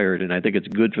that they hired. And I think it's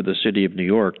good for the city of New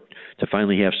York to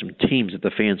finally have some teams that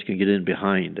the fans can get in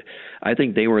behind. I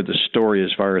think they were the story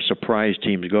as far as surprise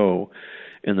teams go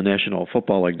in the National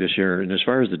Football League this year. And as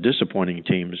far as the disappointing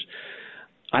teams,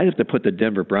 I have to put the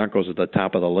Denver Broncos at the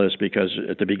top of the list because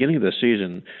at the beginning of the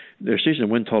season, their season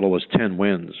win total was 10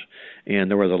 wins. And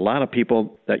there was a lot of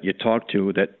people that you talked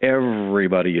to, that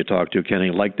everybody you talked to,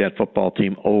 Kenny, liked that football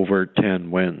team over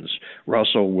 10 wins.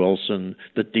 Russell Wilson,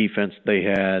 the defense they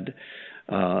had,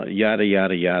 yada,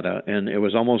 yada, yada. And it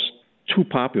was almost too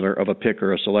popular of a pick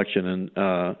or a selection,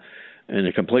 and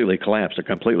it completely collapsed. It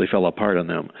completely fell apart on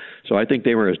them. So I think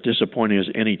they were as disappointing as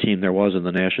any team there was in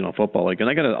the National Football League. And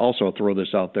I got to also throw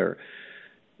this out there.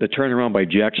 The turnaround by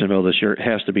Jacksonville this year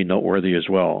has to be noteworthy as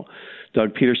well.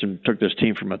 Doug Peterson took this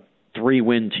team from a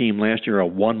 3-win team last year, a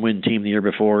 1-win team the year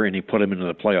before, and he put them into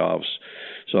the playoffs.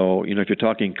 So, if you're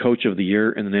talking coach of the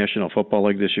year in the National Football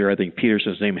League this year, I think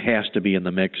Peterson's name has to be in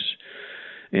the mix.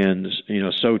 And,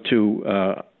 so too,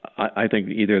 I think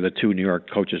either of the 2 New York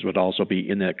coaches would also be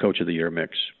in that coach of the year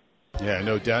mix. Yeah,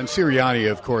 no doubt. And Sirianni,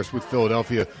 of course, with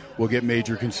Philadelphia will get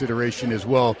major consideration as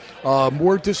well.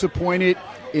 More disappointed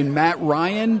in Matt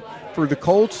Ryan for the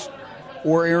Colts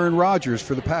or Aaron Rodgers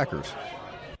for the Packers?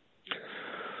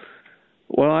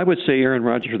 Well, I would say Aaron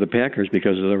Rodgers for the Packers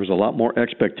because there was a lot more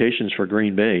expectations for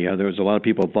Green Bay. There was a lot of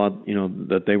people thought,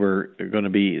 that they were going to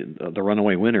be the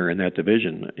runaway winner in that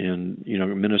division. And,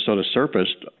 Minnesota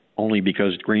surfaced only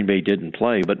because Green Bay didn't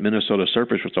play, but Minnesota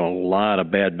surfaced with a lot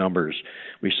of bad numbers.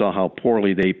 We saw how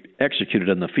poorly they executed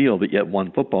on the field, but yet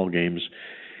won football games.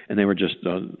 And they were just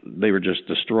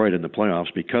destroyed in the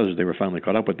playoffs because they were finally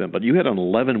caught up with them. But you had an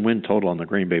 11-win total on the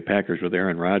Green Bay Packers with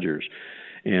Aaron Rodgers.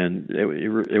 And it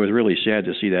was really sad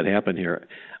to see that happen here.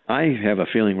 I have a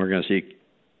feeling we're going to see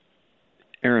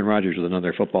Aaron Rodgers with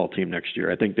another football team next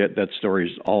year. I think that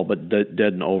story's all but dead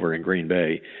and over in Green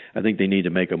Bay. I think they need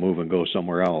to make a move and go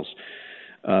somewhere else.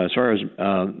 As far as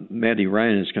Matty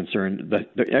Ryan is concerned,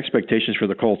 the expectations for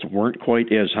the Colts weren't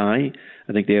quite as high.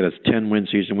 I think they had a 10-win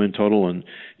season win total, and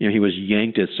he was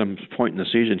yanked at some point in the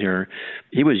season here.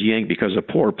 He was yanked because of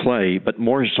poor play, but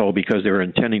more so because they were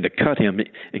intending to cut him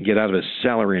and get out of his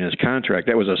salary and his contract.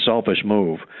 That was a selfish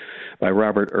move by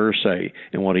Robert Irsay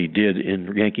and what he did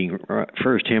in yanking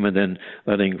first him and then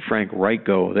letting Frank Reich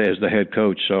go as the head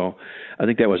coach. So I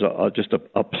think that was just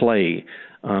a play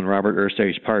on Robert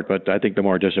Irsay's part, but I think the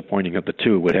more disappointing of the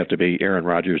two would have to be Aaron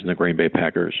Rodgers and the Green Bay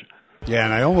Packers. Yeah,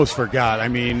 and I almost forgot. I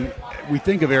mean, we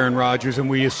think of Aaron Rodgers and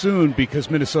we assume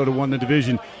because Minnesota won the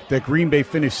division that Green Bay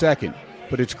finished second.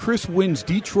 But it's Chris Wynn's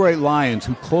Detroit Lions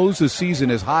who closed the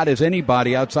season as hot as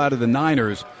anybody outside of the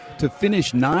Niners to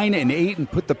finish 9-8 and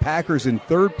put the Packers in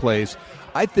third place.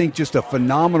 I think just a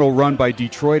phenomenal run by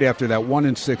Detroit after that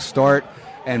 1-6 start.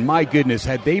 And my goodness,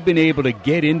 had they been able to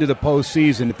get into the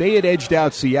postseason, if they had edged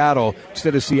out Seattle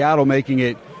instead of Seattle making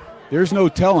it, there's no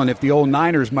telling if the old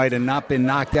Niners might have not been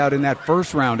knocked out in that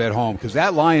first round at home, because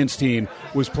that Lions team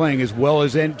was playing as well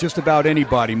as just about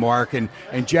anybody, Mark. And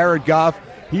Jared Goff,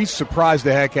 he's surprised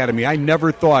the heck out of me. I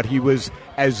never thought he was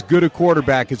as good a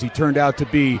quarterback as he turned out to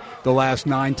be the last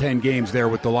 9-10 games there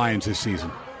with the Lions this season.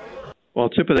 Well,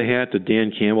 tip of the hat to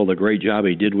Dan Campbell, the great job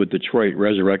he did with Detroit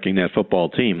resurrecting that football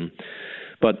team.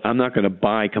 But I'm not going to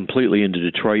buy completely into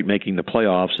Detroit making the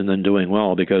playoffs and then doing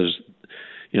well, because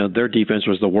their defense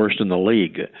was the worst in the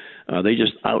league. They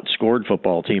just outscored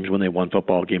football teams when they won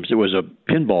football games. It was a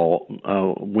pinball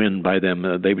win by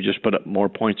them. They would just put up more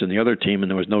points than the other team, and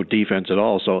there was no defense at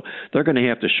all. So they're going to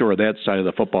have to shore that side of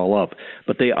the football up.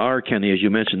 But they are, Kenny, as you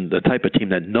mentioned, the type of team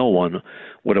that no one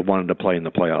would have wanted to play in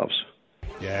the playoffs.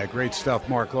 Yeah, great stuff,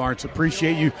 Mark Lawrence.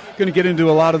 Appreciate you. Going to get into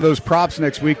a lot of those props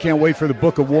next week. Can't wait for the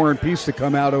Book of War and Peace to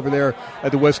come out over there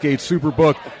at the Westgate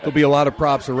Superbook. There'll be a lot of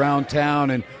props around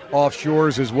town and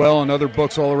offshores as well, and other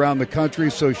books all around the country,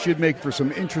 so should make for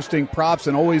some interesting props,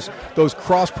 and always those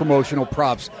cross-promotional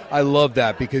props. I love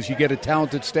that, because you get a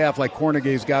talented staff like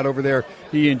Cornegay's got over there.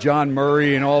 He and John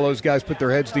Murray and all those guys put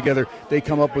their heads together. They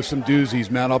come up with some doozies,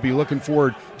 man. I'll be looking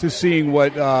forward to seeing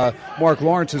what Mark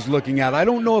Lawrence is looking at. I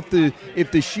don't know if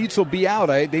the sheets will be out.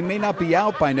 They may not be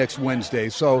out by next Wednesday,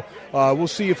 so we'll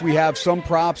see if we have some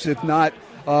props. If not,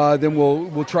 then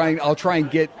we'll try. I'll try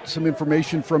and get some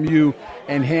information from you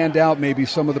and hand out maybe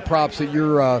some of the props that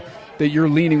you're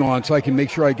leaning on, so I can make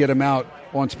sure I get them out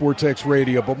on Sportsx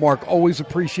Radio. But Mark, always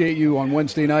appreciate you on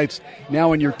Wednesday nights.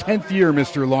 Now in your 10th year,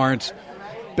 Mr. Lawrence.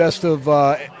 Best of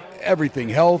everything,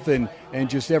 health and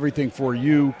just everything for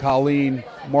you, Colleen,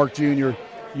 Mark Jr.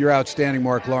 You're outstanding,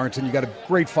 Mark Lawrence, and you got a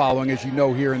great following, as you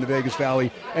know, here in the Vegas Valley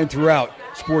and throughout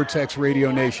Sportsx Radio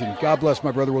Nation. God bless,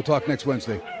 my brother. We'll talk next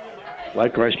Wednesday.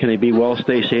 Likewise, can he be well?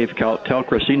 Stay safe. Tell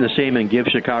Christine the same, and give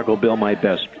Chicago Bill my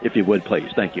best, if you would, please.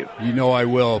 Thank you. You know I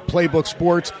will. Playbook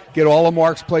Sports, get all of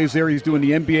Mark's plays there. He's doing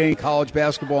the NBA and college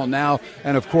basketball now,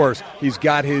 and, of course, he's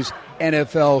got his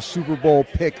NFL Super Bowl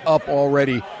pick up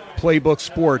already.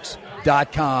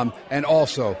 PlaybookSports.com, and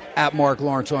also at Mark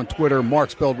Lawrence on Twitter, Mark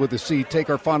spelled with a C. Take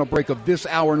our final break of this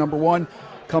hour, number one.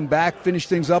 Come back, finish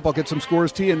things up. I'll get some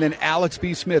scores to you. And then Alex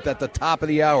B. Smith at the top of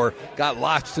the hour. Got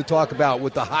lots to talk about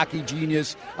with the hockey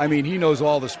genius. I mean, he knows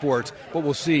all the sports, but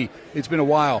we'll see. It's been a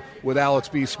while with Alex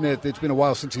B. Smith. It's been a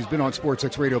while since he's been on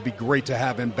Sportsx Radio. It'll be great to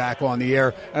have him back on the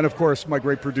air. And, of course, my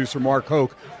great producer, Mark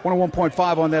Hoke.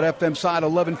 101.5 on that FM side,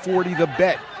 1140 The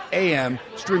Bet. AM,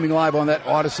 streaming live on that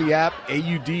Odyssey app,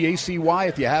 AUDACY.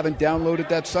 If you haven't downloaded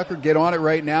that sucker, get on it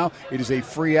right now. It is a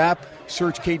free app.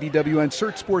 Search KDWN,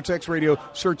 search Sportsx Radio,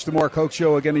 search The Mark Hoke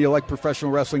Show. Again, you like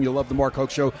professional wrestling, you'll love The Mark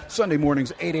Hoke Show. Sunday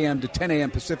mornings, 8 a.m. to 10 a.m.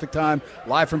 Pacific Time.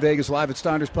 Live from Vegas, live at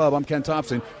Steiners Pub. I'm Ken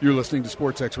Thompson. You're listening to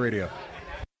Sportsx Radio.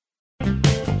 New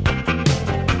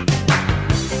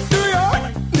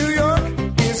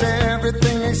York is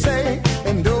everything they say,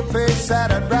 and no place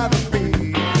that I'd rather be.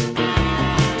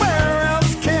 Where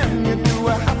else can you do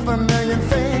 500,000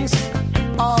 things,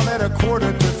 all at $2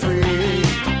 to $3?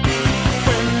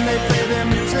 When they play their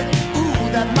music, ooh,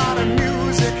 that modern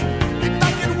music, they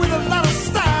back it with a lot of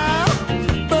style,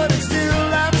 but it's still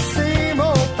that same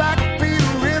old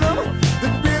backbeat rhythm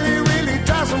that really, really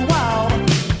drives them wild.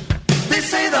 They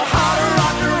say the heart of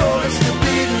rock and roll is still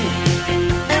beating,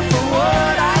 and for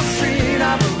what I've seen,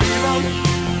 I believe them.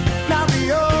 Now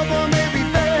the other may be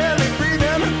barely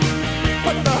breathing,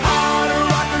 but the heart of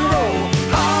rock and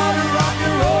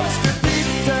roll is still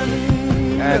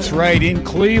beating. That's right, in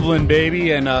Cleveland,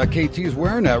 baby. And KT's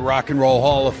wearing that Rock and Roll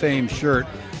Hall of Fame shirt.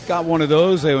 Got one of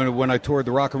those when I toured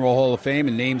the Rock and Roll Hall of Fame,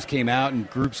 and names came out and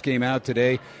groups came out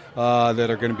today that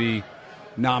are going to be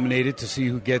nominated to see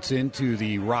who gets into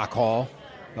the Rock Hall.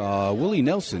 Willie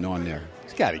Nelson on there.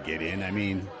 He's got to get in. I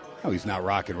mean, no, he's not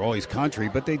rock and roll, he's country,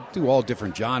 but they do all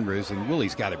different genres, and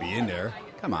Willie's got to be in there.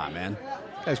 Come on, man.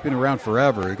 The guy's been around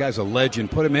forever. The guy's a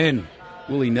legend. Put him in.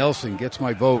 Willie Nelson gets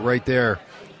my vote right there.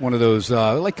 One of those,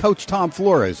 like Coach Tom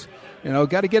Flores. You know,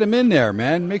 got to get him in there,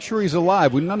 man. Make sure he's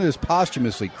alive. None of this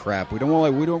posthumously crap. We're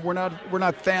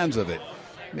not fans of it.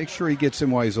 Make sure he gets in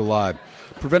while he's alive.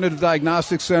 Preventative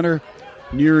Diagnostic Center,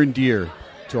 near and dear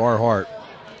to our heart.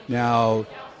 Now,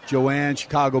 Joanne,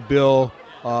 Chicago Bill,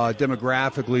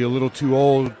 demographically a little too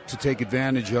old to take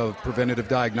advantage of Preventative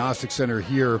Diagnostic Center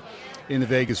here in the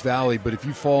Vegas Valley. But if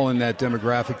you fall in that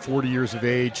demographic, 40 years of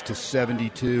age to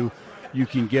 72, you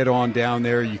can get on down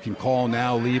there. You can call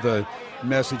now, leave a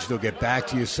message. They'll get back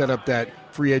to you. Set up that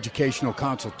free educational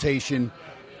consultation,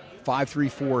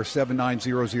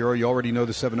 534-7900. You already know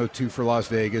the 702 for Las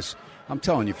Vegas. I'm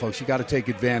telling you, folks, you got to take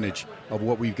advantage of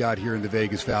what we've got here in the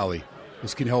Vegas Valley.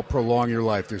 This can help prolong your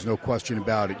life. There's no question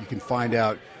about it. You can find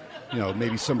out,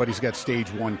 maybe somebody's got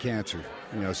stage 1 cancer,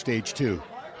 stage 2.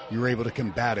 You're able to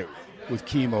combat it with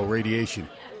chemo, radiation.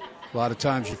 A lot of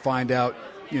times you find out,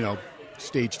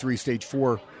 stage 3, stage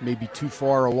 4 may be too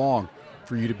far along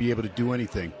for you to be able to do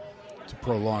anything to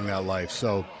prolong that life.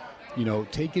 So,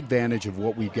 take advantage of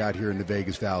what we've got here in the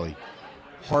Vegas Valley.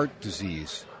 Heart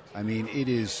disease. I mean, it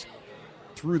is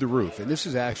through the roof. And this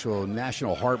is actual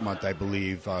National Heart Month, I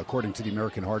believe, according to the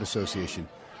American Heart Association.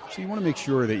 So you want to make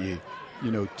sure that you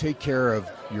take care of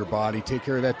your body, take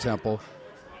care of that temple.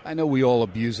 I know we all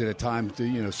abuse it at times,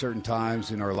 certain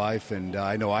times in our life, and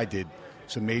I know I did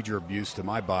some major abuse to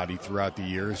my body throughout the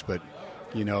years, but,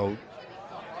 you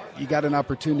got an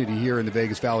opportunity here in the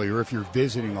Vegas Valley, or if you're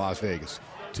visiting Las Vegas,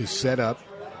 to set up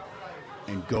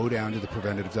and go down to the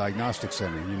Preventative Diagnostic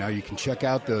Center. You can check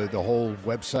out the whole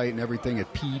website and everything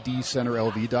at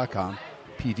pdcenterlv.com,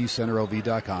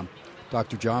 pdcenterlv.com.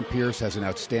 Dr. John Pierce has an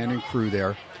outstanding crew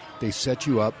there. They set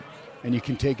you up, and you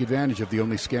can take advantage of the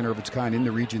only scanner of its kind in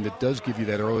the region that does give you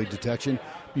that early detection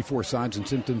before signs and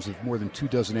symptoms of more than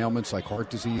 24 ailments like heart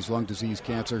disease, lung disease,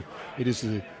 cancer. It is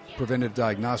the Preventative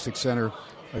Diagnostic Center.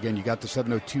 Again, you got the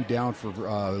 702 down for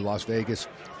Las Vegas,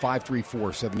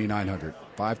 534-7900,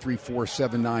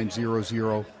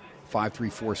 534-7900,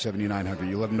 534-7900.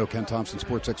 You let them know Ken Thompson,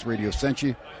 SportsX Radio sent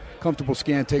you. Comfortable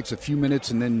scan takes a few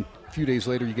minutes, and then a few days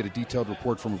later you get a detailed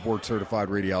report from a board-certified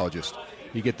radiologist.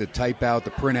 You get the type out,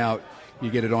 the printout.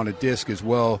 You get it on a disc as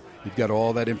well. You've got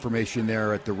all that information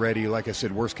there at the ready. Like I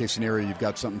said, worst case scenario, you've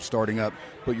got something starting up,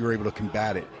 but you're able to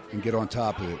combat it and get on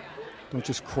top of it. Don't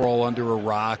just crawl under a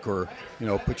rock or,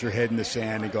 put your head in the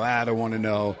sand and go, I don't want to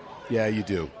know. Yeah, you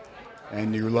do.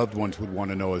 And your loved ones would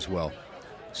want to know as well.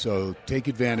 So take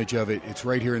advantage of it. It's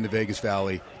right here in the Vegas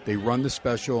Valley. They run the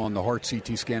special on the heart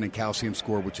CT scan and calcium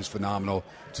score, which is phenomenal.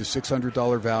 It's a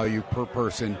 $600 value per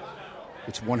person.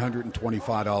 It's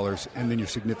 $125, and then your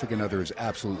significant other is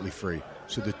absolutely free.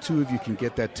 So the two of you can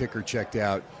get that ticker checked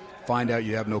out, find out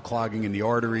you have no clogging in the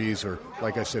arteries, or,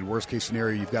 like I said, worst case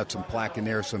scenario, you've got some plaque in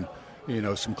there, some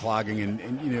clogging,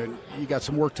 and you got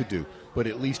some work to do. But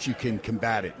at least you can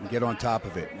combat it and get on top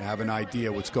of it and have an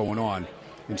idea what's going on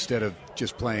instead of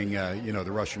just playing,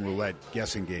 the Russian roulette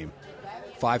guessing game.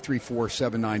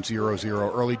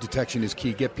 534-7900. Early detection is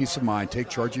key. Get peace of mind. Take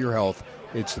charge of your health.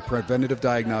 It's the Preventative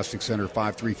Diagnostic Center,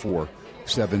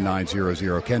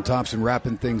 534-7900. Ken Thompson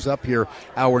wrapping things up here.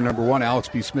 Hour number 1. Alex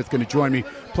B. Smith going to join me.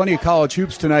 Plenty of college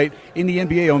hoops tonight. In the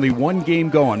NBA, only one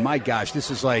game going. My gosh,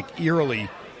 this is like eerily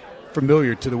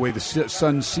familiar to the way the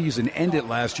Suns season ended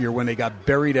last year when they got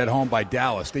buried at home by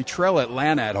Dallas. They trail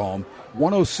Atlanta at home,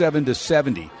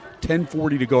 107-70,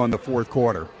 10:40 to go in the fourth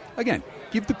quarter. Again,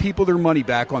 give the people their money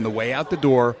back on the way out the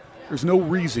door. There's no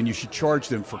reason you should charge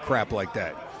them for crap like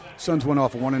that. Suns went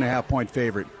off a 1.5-point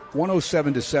favorite,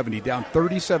 107-70, down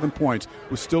 37 points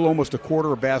with still almost a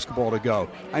quarter of basketball to go.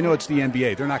 I know it's the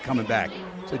NBA. They're not coming back.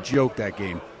 It's a joke, that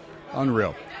game.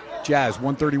 Unreal. Jazz,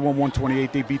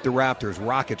 131-128, they beat the Raptors.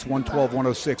 Rockets,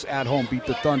 112-106, at home, beat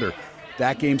the Thunder.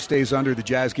 That game stays under. The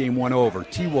Jazz game went over.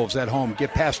 T-Wolves at home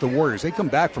get past the Warriors. They come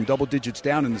back from double digits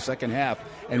down in the second half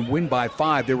and win by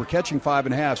 5. They were catching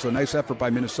 5.5, so nice effort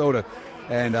by Minnesota.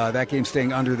 And that game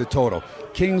staying under the total.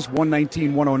 Kings,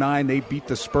 119-109. They beat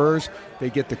the Spurs. They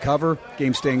get the cover.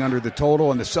 Game staying under the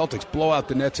total. And the Celtics blow out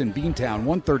the Nets in Beantown,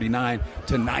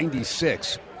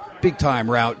 139-96.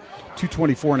 Big-time rout.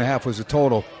 224.5 was the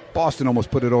total. Boston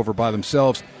almost put it over by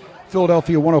themselves.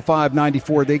 Philadelphia,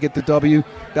 105-94. They get the W.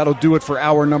 That'll do it for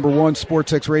hour number 1.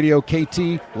 SportsX Radio,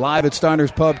 KT, live at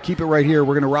Steiner's Pub. Keep it right here.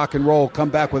 We're going to rock and roll. Come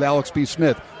back with Alex B.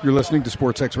 Smith. You're listening to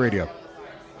SportsX Radio.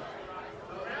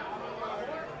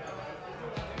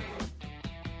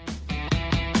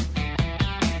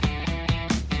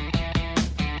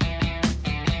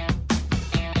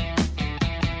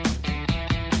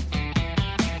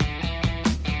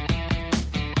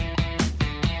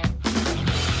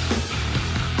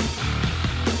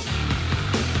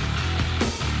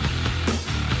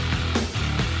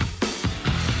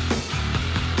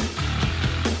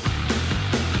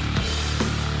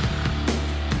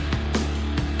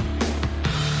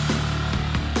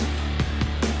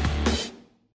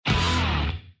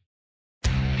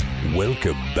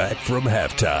 Welcome back from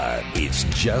halftime. It's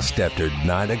just after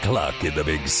 9 o'clock in the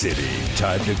big city.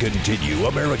 Time to continue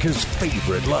America's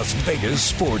favorite Las Vegas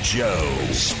sports show,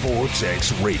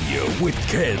 SportsX Radio with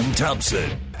Ken Thompson.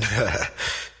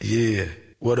 Yeah,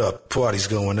 what up? Party's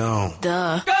going on.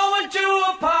 Going to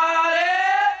a party.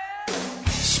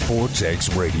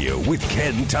 Sportsx Radio with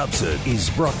Ken Thompson is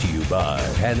brought to you by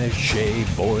Hannah, Shea,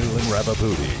 Boyle, and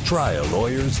Ravaputi. Trial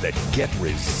lawyers that get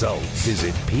results.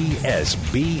 Visit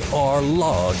psbrlaw.com.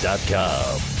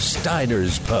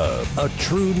 Steiners Pub, a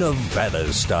true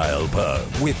Nevada-style pub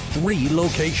with 3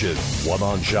 locations. One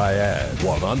on Cheyenne,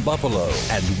 one on Buffalo,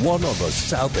 and one on the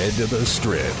south end of the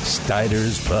Strip.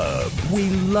 Steiners Pub. We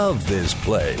love this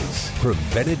place.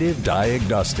 Preventative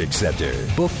Diagnostic Center.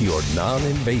 Book your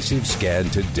non-invasive scan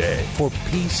today for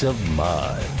peace of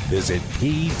mind. Visit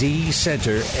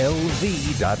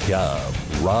pdcenterlv.com.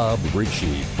 Rob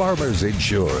Ritchie, Farmers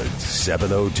Insurance,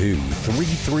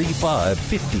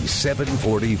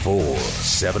 702-335-5744.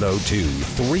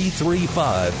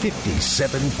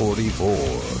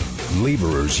 702-335-5744.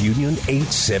 Laborers Union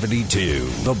 872,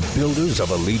 the builders of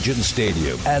Allegiant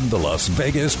Stadium and the Las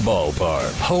Vegas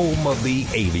Ballpark, home of the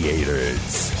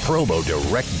Aviators.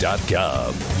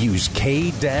 PromoDirect.com. Use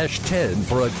K-10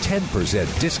 for a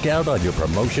 10% discount on your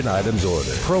promotion items order.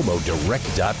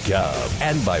 PromoDirect.com.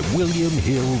 And by William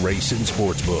Hill Racing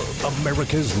Sportsbook,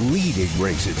 America's leading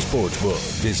racing sportsbook.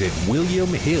 Visit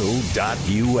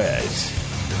WilliamHill.us.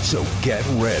 So get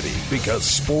ready, because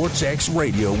Sportsx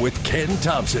Radio with Ken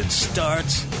Thompson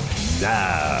starts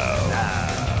now.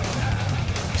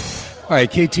 All right,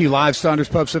 KT Live, Steiners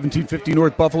Pub, 1750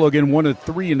 North Buffalo. Again, 1 of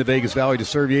 3 in the Vegas Valley to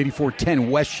serve you. 8410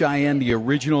 West Cheyenne, the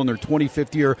original in their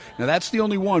 25th year. Now, that's the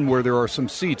only one where there are some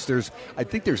seats. I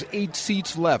think there's 8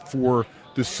 seats left for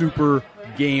the Super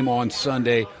game on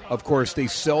Sunday. Of course, they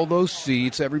sell those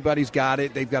seats. Everybody's got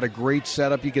it. They've got a great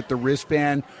setup. You get the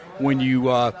wristband. When you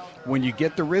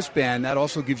get the wristband, that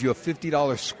also gives you a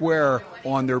 $50 square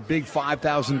on their big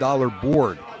 $5,000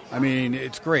 board. I mean,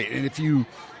 it's great. And if you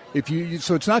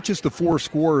so it's not just the 4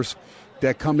 scores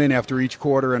that come in after each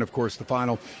quarter and, of course, the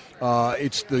final.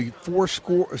 It's the 4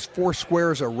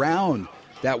 squares around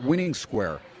that winning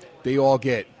square. They all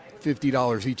get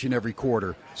 $50 each and every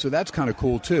quarter. So that's kind of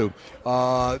cool, too.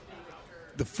 The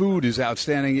food is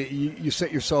outstanding. You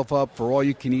set yourself up for all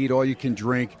you can eat, all you can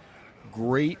drink.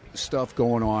 Great stuff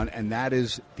going on, and that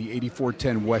is the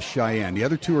 8410 West Cheyenne. The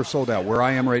other 2 are sold out. Where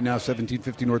I am right now,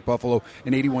 1750 North Buffalo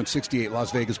and 8168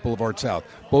 Las Vegas Boulevard South.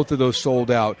 Both of those sold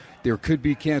out. There could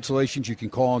be cancellations. You can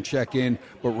call and check in,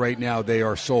 but right now they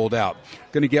are sold out.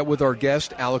 Going to get with our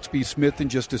guest, Alex B. Smith, in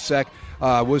just a sec.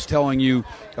 I was telling you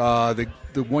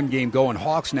the one game going.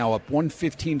 Hawks now up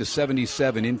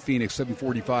 115-77 in Phoenix,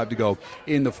 7:45 to go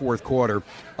in the fourth quarter.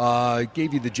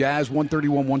 Gave you the Jazz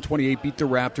 131-128, beat the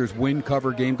Raptors, win,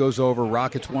 cover, game goes over.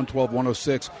 Rockets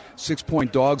 112-106,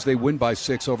 6-point dogs. They win by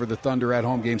 6 over the Thunder at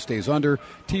home. Game stays under.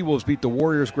 T-Wolves beat the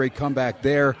Warriors. Great comeback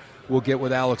there. We'll get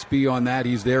with Alex B. on that.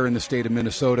 He's there in the state of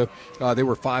Minnesota. They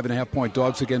were 5.5-point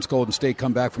dogs against Golden State.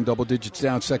 Come back from double digits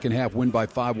down. Second half, win by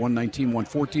 5,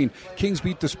 119-114. Kings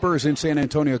beat the Spurs in San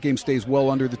Antonio. Game stays well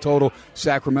under the total.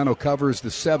 Sacramento covers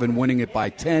the 7, winning it by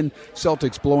 10.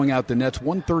 Celtics blowing out the Nets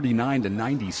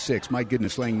 139-96. My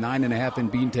goodness, laying 9.5 in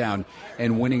Beantown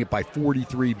and winning it by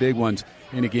 43 big ones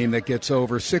in a game that gets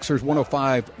over. Sixers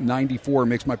 105-94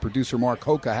 makes my producer Mark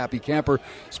Hoka happy camper,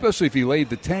 especially if he laid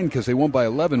the 10 because they won by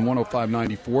 11,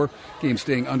 105-94. Game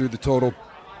staying under the total.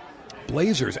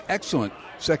 Blazers, excellent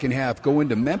second half, go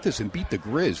into Memphis and beat the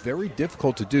Grizz. Very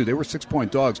difficult to do. They were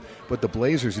 6-point dogs, but the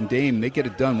Blazers and Dame, they get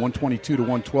it done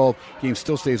 122-112. Game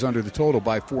still stays under the total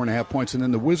by 4.5 points. And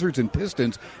then the Wizards and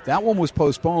Pistons, that one was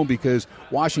postponed because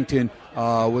Washington,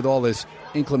 with all this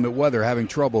inclement weather, having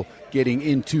trouble getting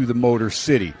into the Motor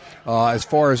City. As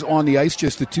far as on the ice,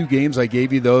 just the 2 games, I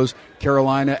gave you those.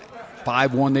 Carolina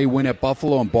 5-1 they win at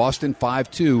Buffalo, and Boston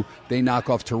 5-2 they knock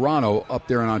off Toronto up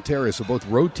there in Ontario. So both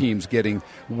road teams getting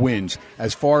wins.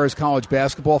 As far as college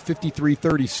basketball,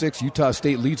 53-36 Utah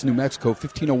State leads New Mexico,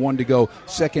 15:01 to go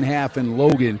second half in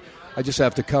Logan. I just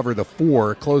have to cover the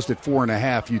 4. Closed at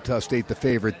 4.5. Utah State the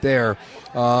favorite there.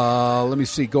 Let me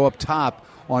see. Go up top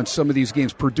on some of these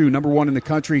games. Purdue, number 1 in the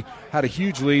country, had a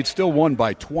huge lead, still won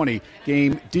by 20.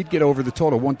 Game did get over the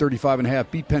total,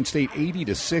 135.5. Beat Penn State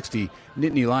 80-60.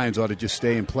 Nittany Lions ought to just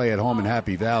stay and play at home in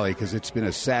Happy Valley because it's been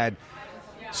a sad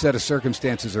set of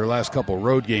circumstances their last couple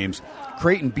road games.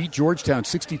 Creighton beat Georgetown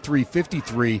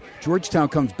 63-53. Georgetown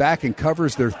comes back and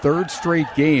covers their 3rd straight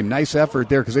game. Nice effort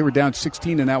there because they were down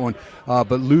 16 in that one,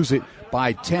 but lose it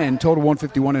by 10. Total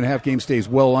 151.5. Game stays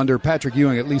well under. Patrick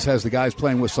Ewing at least has the guys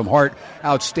playing with some heart.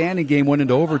 Outstanding game, went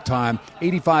into overtime.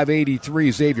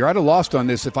 85-83 Xavier. I'd have lost on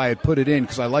this if I had put it in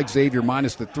because I like Xavier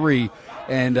minus the 3.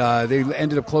 And they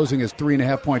ended up closing as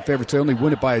 3.5-point favorites. They only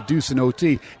win it by a deuce in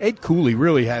OT. Ed Cooley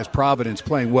really has Providence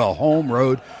playing well. Home,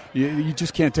 road. You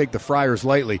just can't take the Friars Friars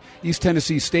lightly. East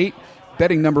Tennessee State,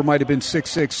 betting number might have been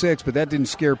 666, but that didn't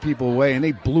scare people away, and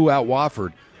they blew out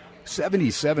Wofford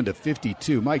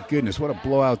 77-52. My goodness, what a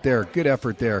blowout there. Good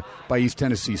effort there by East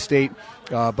Tennessee State.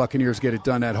 Buccaneers get it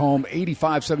done at home.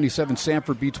 85-77,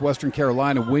 Samford beats Western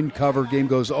Carolina. Win cover, game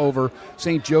goes over.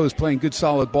 St. Joe's playing good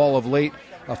solid ball of late.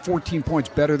 14 points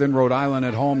better than Rhode Island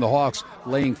at home. The Hawks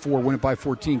laying 4, win it by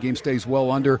 14. Game stays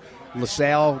well under.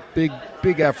 LaSalle, big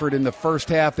effort in the first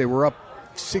half. They were up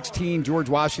 16. George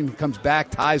Washington comes back,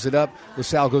 ties it up.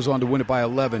 LaSalle goes on to win it by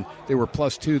 11. They were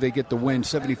 +2. They get the win,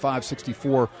 75-64,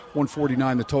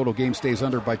 149 the total. Game stays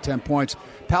under by 10 points.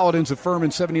 Paladins of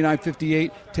Furman,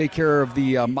 79-58, take care of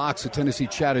the Mocs of Tennessee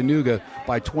Chattanooga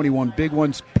by 21 big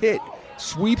ones. Pitt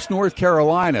sweeps North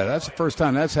Carolina. That's the first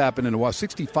time that's happened in a while.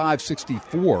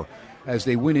 65-64 as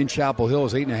they win in Chapel Hill.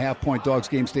 As 8.5-point dogs.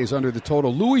 Game stays under the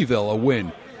total. Louisville, a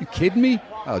win. You kidding me?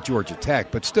 Oh, Georgia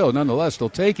Tech. But still, nonetheless, they'll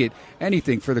take it.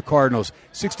 Anything for the Cardinals.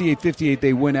 68-58,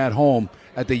 they win at home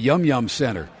at the Yum Yum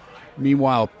Center.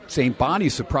 Meanwhile, St. Bonnie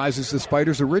surprises the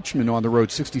Spiders of Richmond on the road,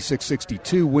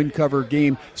 66-62. Win cover,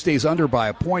 game stays under by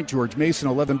a point. George Mason,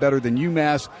 11 better than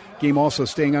UMass. Game also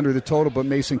staying under the total, but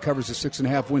Mason covers the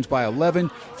 6.5, wins by 11.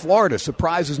 Florida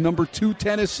surprises number 2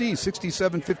 Tennessee,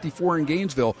 67-54 in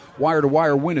Gainesville.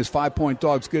 Wire-to-wire win is 5-point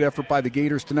dogs. Good effort by the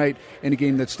Gators tonight in a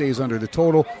game that stays under the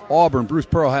total. Auburn, Bruce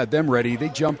Pearl had them ready. They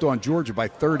jumped on Georgia by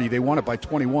 30. They won it by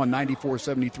 21,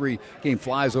 94-73. Game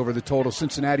flies over the total.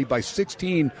 Cincinnati by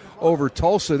 16 over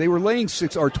Tulsa. They were laying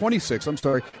 26,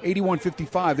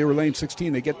 81-55. They were laying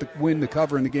 16. They get the win, the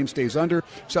cover, and the game stays under.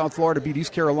 South Florida beat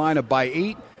East Carolina by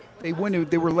 8. They win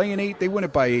it. They were laying 8. They win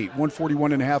it by 8.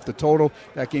 141.5 the total.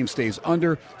 That game stays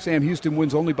under. Sam Houston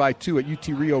wins only by 2 at UT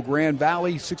Rio Grande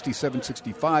Valley,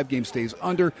 67-65. Game stays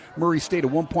under. Murray State, a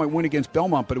 1-point win against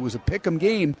Belmont, but it was a pick'em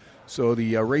game. So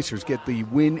the Racers get the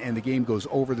win, and the game goes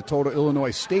over the total.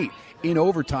 Illinois State, in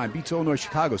overtime, beats Illinois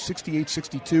Chicago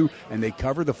 68-62, and they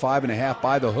cover the 5.5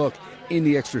 by the hook in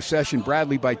the extra session.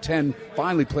 Bradley by 10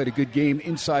 finally played a good game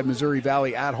inside Missouri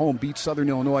Valley at home, beats Southern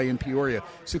Illinois in Peoria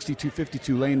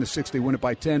 62-52, laying the 6. They win it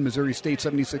by 10. Missouri State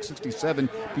 76-67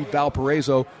 beat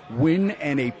Valparaiso, win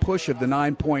and a push of the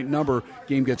 9-point number.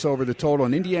 Game gets over the total.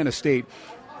 And Indiana State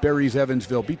buries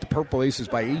Evansville, beat the Purple Aces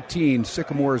by 18.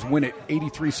 Sycamores win it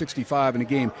 83-65 in a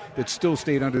game that still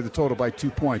stayed under the total by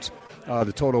 2 points.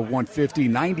 The total 150,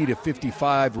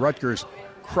 90-55. Rutgers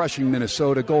crushing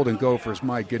Minnesota. Golden Gophers,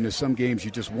 my goodness, some games you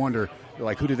just wonder,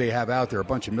 like, who do they have out there? A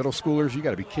bunch of middle schoolers? You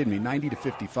got to be kidding me.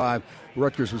 90-55.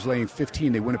 Rutgers was laying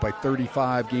 15. They win it by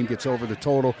 35. Game gets over the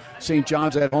total. St.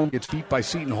 John's at home gets beat by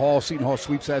Seton Hall. Seton Hall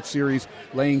sweeps that series,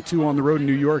 laying 2 on the road in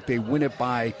New York. They win it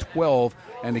by 12,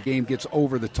 and the game gets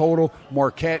over the total.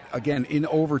 Marquette, again, in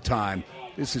overtime.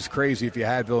 This is crazy if you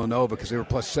had Villanova, because they were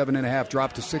plus 7.5,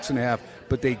 dropped to 6.5,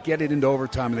 but they get it into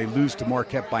overtime, and they lose to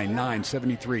Marquette by 9,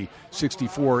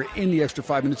 73-64. In the extra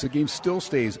 5 minutes, the game still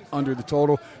stays under the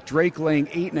total. Drake laying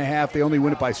 8.5. They only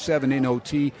win it by 7 in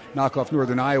OT. Knock off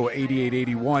Northern Iowa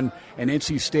 88-81. And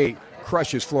NC State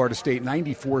crushes Florida State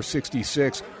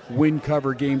 94-66. Win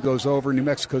cover, game goes over. New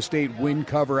Mexico State win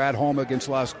cover at home against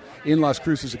Las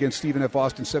Cruces against Stephen F.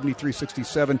 Austin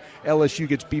 73-67. LSU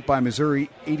gets beat by Missouri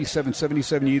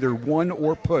 87-77. Either won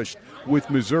or pushed with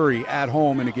Missouri at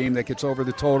home in a game that gets over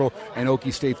the total. And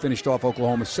Okie State finished off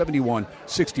Oklahoma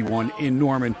 71-61 in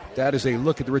Norman. That is a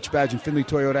look at the Rich Badge and Findlay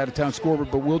Toyota out-of-town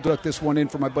scoreboard, but we'll duck this one in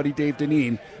for my buddy Dave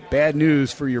Deneen. Bad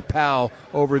news for your pal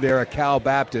over there at Cal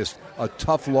Baptist. A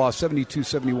tough loss,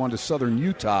 72-71 to Southern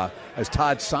Utah, as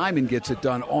Todd Simon gets it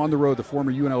done on the road, the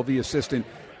former UNLV assistant,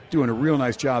 doing a real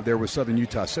nice job there with Southern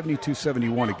Utah.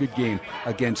 72-71, a good game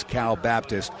against Cal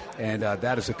Baptist. And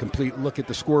that is a complete look at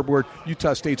the scoreboard.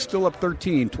 Utah State still up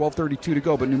 13, 12:32 to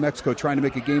go, but New Mexico trying to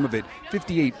make a game of it.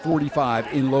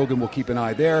 58-45 in Logan. We'll keep an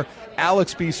eye there.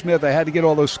 Alex B. Smith, I had to get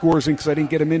all those scores in because I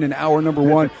didn't get them in hour number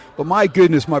 1. But my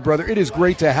goodness, my brother, it is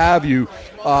great to have you.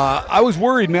 I was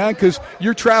worried, man, because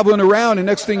you're traveling around, and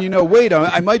next thing you know, wait,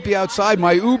 I might be outside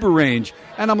my Uber range.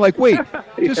 And I'm like, wait,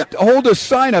 just hold a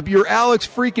sign up. You're Alex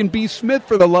freaking B. Smith,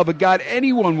 for the love of God.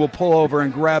 Anyone will pull over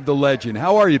and grab the legend.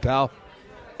 How are you, pal?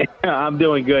 I'm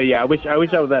doing good, yeah. I wish I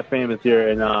was that famous here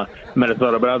in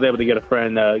Minnesota, but I was able to get a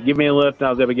friend give me a lift, and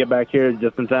I was able to get back here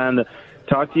just in time to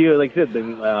talk to you. Like I said, it's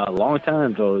been a long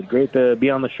time, so great to be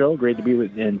on the show. Great to be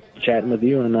and chatting with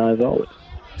you, and as always.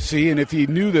 See, and if you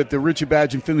knew that the Richard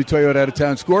Badge and Finley Toyota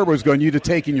out-of-town scoreboard was going, you'd have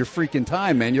taken your freaking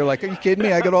time, man. You're like, are you kidding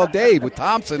me? I got all day with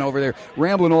Thompson over there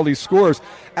rambling all these scores.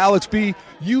 Alex B.,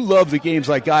 you love the games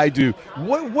like I do.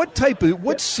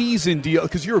 What season do you –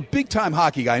 because you're a big-time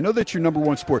hockey guy. I know that's your number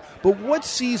one sport. But what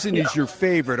season is your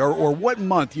favorite or what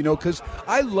month? You know, because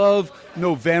I love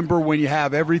November when you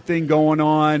have everything going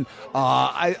on.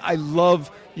 I love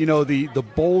 – the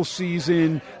bowl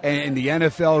season and the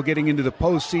NFL getting into the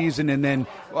postseason, and then,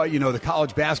 the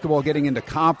college basketball getting into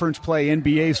conference play,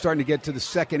 NBA starting to get to the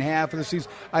second half of the season.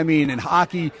 I mean, and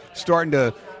hockey starting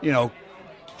to,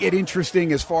 get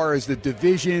interesting as far as the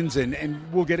divisions, and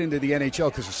we'll get into the NHL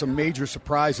because there's some major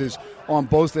surprises on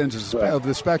both ends of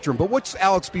the spectrum. But what's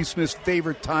Alex B. Smith's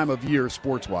favorite time of year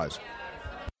sports-wise?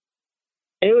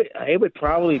 It would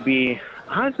probably be,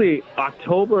 honestly,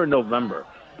 October and November.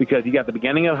 Because you got the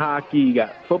beginning of hockey, you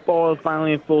got football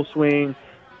finally in full swing,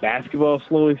 basketball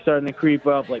slowly starting to creep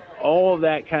up, like all of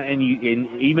that kind of,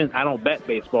 and even I don't bet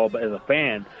baseball, but as a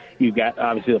fan, you've got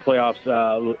obviously the playoffs,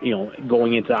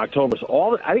 going into October.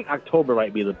 So I think October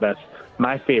might be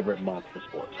my favorite month for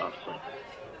sports, honestly.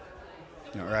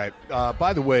 All right.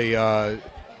 By the way,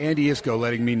 Andy Iskoe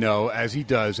letting me know, as he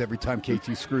does every time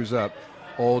KT screws up,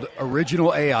 old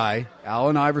original AI.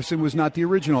 Allen Iverson was not the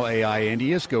original AI. Andy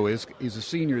Iskoe is a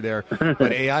senior there. But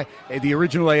the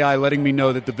original AI letting me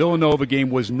know that the Villanova game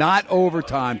was not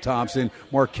overtime, Thompson.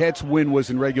 Marquette's win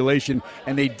was in regulation,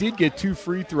 and they did get 2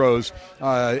 free throws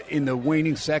in the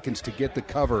waning seconds to get the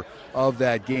cover of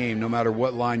that game, no matter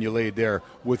what line you laid there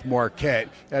with Marquette.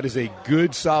 That is a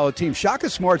good, solid team. Shaka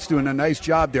Smart's doing a nice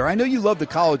job there. I know you love the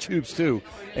college hoops, too.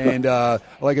 And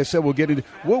like I said, we'll get into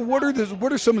what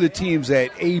are some of the teams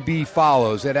that AB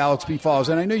follows, that Alex B follows?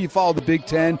 And I know you follow the Big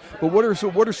Ten, but what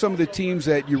are some of the teams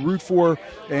that you root for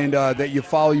and that you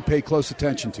follow, you pay close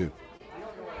attention to?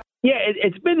 Yeah,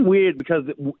 it's been weird because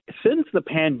since the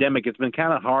pandemic, it's been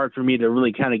kind of hard for me to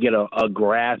really kind of get a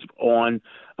grasp on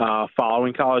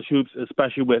following college hoops,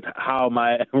 especially with how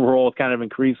my role has kind of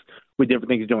increased with different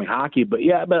things doing hockey. But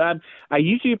I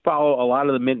usually follow a lot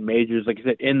of the mid-majors, like I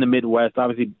said, in the Midwest,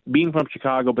 obviously being from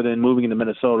Chicago, but then moving into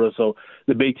Minnesota. So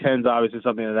the Big Ten's obviously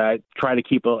something that I try to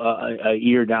keep a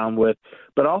ear down with.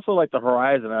 But also like the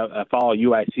Horizon, I follow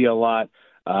UIC a lot.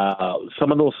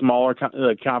 Some of those smaller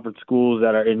conference schools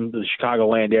that are in the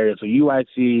Chicagoland area. So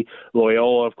UIC,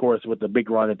 Loyola, of course, with the big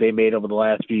run that they made over the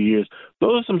last few years.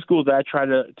 Those are some schools that I try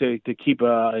to keep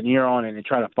an ear on and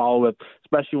try to follow with,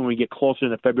 especially when we get closer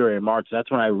to February and March. That's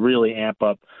when I really amp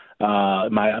up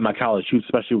my college hoops,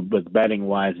 especially with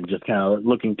betting-wise, and just kind of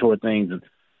looking toward things and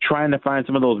trying to find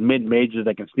some of those mid-majors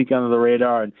that can sneak under the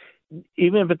radar. And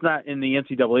even if it's not in the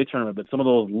NCAA tournament, but some of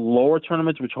those lower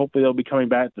tournaments, which hopefully they'll be coming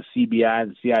back, the CBI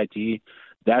and the CIT,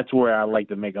 that's where I like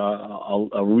to make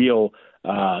a real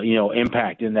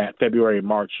impact in that February,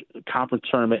 March conference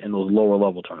tournament and those lower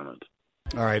level tournaments.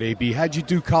 All right, AB, how'd you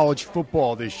do college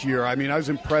football this year? I mean, I was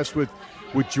impressed with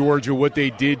Georgia, what they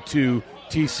did to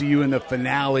TCU in the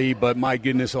finale, but my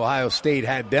goodness, Ohio State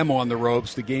had them on the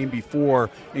ropes the game before,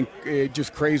 and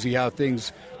just crazy how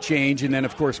things change. And then,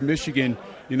 of course, Michigan,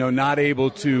 not able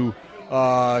to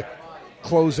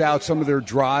close out some of their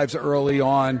drives early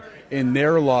on in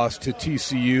their loss to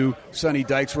TCU. Sonny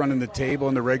Dykes running the table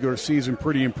in the regular season,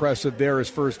 pretty impressive there his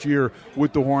first year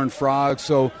with the Horned Frogs.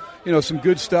 So, some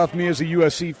good stuff. Me as a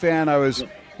USC fan, I was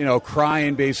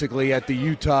crying basically at the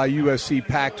Utah-USC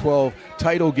Pac-12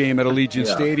 title game at Allegiant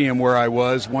Stadium where I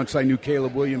was. Once I knew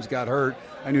Caleb Williams got hurt,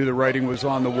 I knew the writing was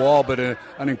on the wall, but an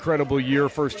incredible year,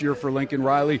 first year for Lincoln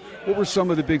Riley. What were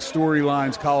some of the big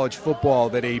storylines, college football,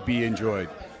 that AB enjoyed?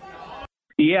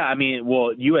 Yeah, I mean,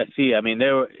 USC,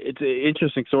 it's an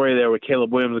interesting story there with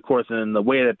Caleb Williams, of course, and the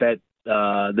way that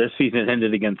their season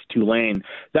ended against Tulane.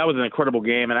 That was an incredible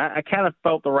game, and I kind of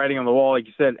felt the writing on the wall, like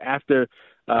you said, after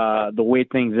the way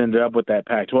things ended up with that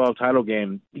Pac-12 title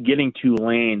game, getting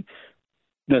Tulane,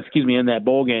 in that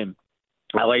bowl game.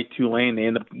 I like Tulane. They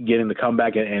end up getting the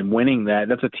comeback and winning that.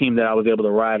 That's a team that I was able to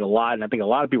ride a lot, and I think a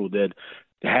lot of people did.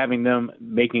 Having them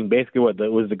making basically what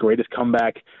was the greatest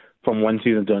comeback from one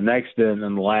season to the next in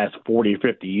the last 40 or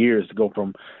 50 years, to go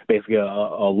from basically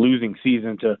a losing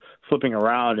season to flipping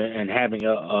around and having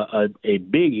a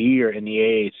big year in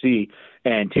the AAC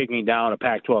and taking down a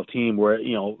Pac-12 team where,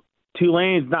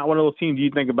 Tulane's not one of those teams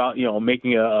you think about,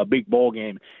 making a big bowl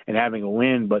game and having a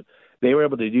win, but they were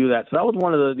able to do that. So that was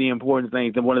one of the important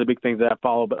things and one of the big things that I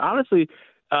followed. But honestly,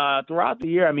 throughout the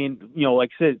year,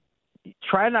 like I said,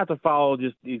 try not to follow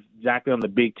just exactly on the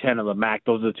Big Ten or the MAC.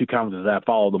 Those are the two conferences that I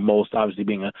follow the most, obviously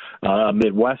being a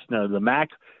Midwesterner. The MAC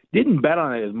didn't bet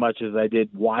on it as much as I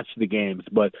did watch the games,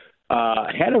 but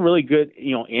had a really good,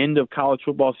 end of college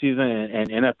football season and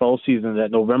NFL season.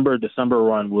 That November-December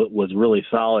run was really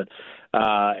solid.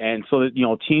 And so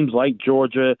that, teams like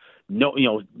Georgia,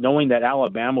 knowing that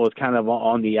Alabama was kind of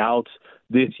on the outs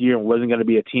this year and wasn't going to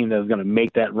be a team that was going to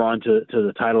make that run to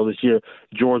the title this year.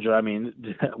 Georgia, I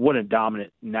mean, what a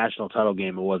dominant national title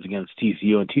game it was against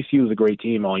TCU. And TCU was a great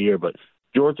team all year, but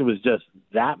Georgia was just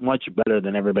that much better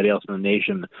than everybody else in the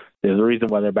nation. There's a reason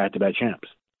why they're back-to-back champs.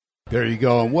 There you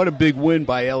go. And what a big win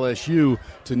by LSU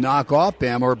to knock off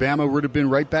Bama, or Bama would have been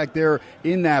right back there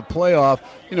in that playoff.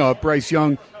 If Bryce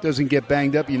Young doesn't get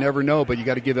banged up, you never know, but you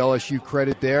got to give LSU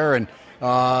credit there. And,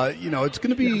 it's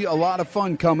going to be a lot of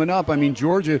fun coming up. I mean,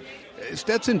 Georgia,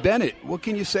 Stetson Bennett, what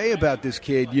can you say about this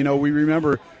kid? We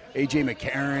remember A.J.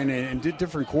 McCarron and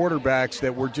different quarterbacks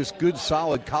that were just good,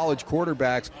 solid college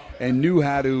quarterbacks and knew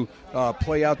how to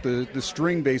play out the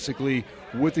string, basically,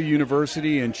 with the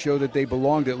university and show that they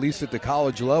belonged at least at the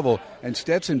college level. And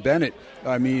Stetson Bennett,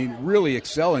 I mean, really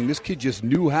excelling. This kid just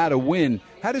knew how to win.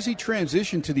 How does he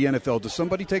transition to the NFL? Does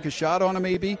somebody take a shot on him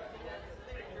maybe?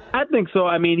 I think so.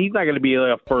 I mean, he's not going to be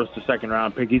like a first or second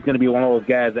round pick. He's going to be one of those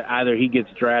guys that either he gets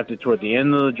drafted toward the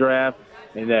end of the draft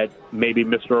in that maybe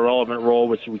Mr. Irrelevant role,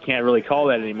 which we can't really call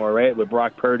that anymore, right? With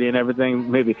Brock Purdy and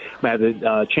everything, maybe might have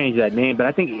to change that name. But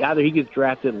I think either he gets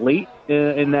drafted late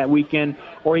in that weekend,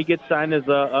 or he gets signed as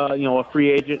a free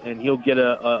agent, and he'll get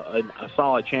a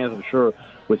solid chance, I'm sure,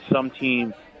 with some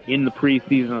team in the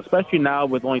preseason, especially now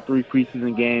with only 3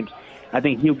 preseason games. I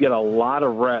think he'll get a lot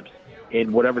of reps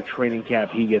in whatever training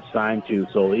camp he gets signed to.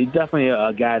 So he's definitely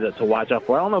a guy to watch out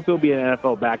for. I don't know if he'll be an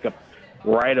NFL backup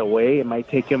right away. It might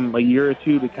take him a year or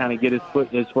two to kind of get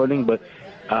his footing, but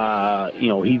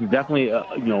he's definitely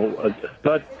a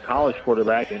stud college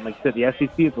quarterback. And like I said, the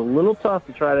SEC is a little tough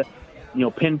to try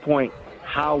to pinpoint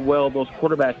how well those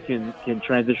quarterbacks can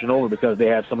transition over, because they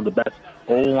have some of the best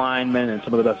O-linemen and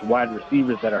some of the best wide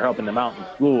receivers that are helping them out in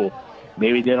school.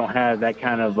 Maybe they don't have that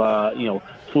kind of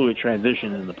fluid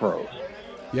transition in the pros.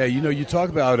 Yeah, you talk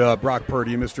about Brock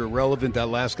Purdy, Mr. Irrelevant, that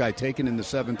last guy taken in the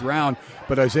 7th round,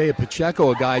 but Isaiah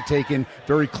Pacheco, a guy taken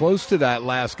very close to that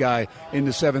last guy in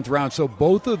the 7th round. So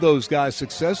both of those guys'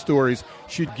 success stories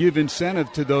should give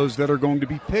incentive to those that are going to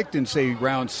be picked in, say,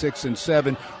 round 6 and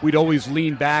 7. We'd always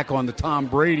lean back on the Tom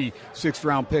Brady 6th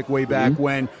round pick way back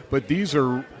when, but these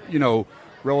are,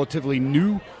 relatively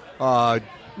new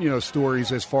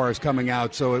stories as far as coming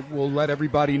out. So it will let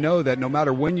everybody know that no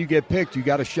matter when you get picked, you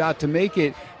got a shot to make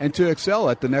it and to excel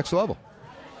at the next level.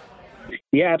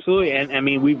 Yeah, absolutely. And, I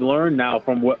mean, we've learned now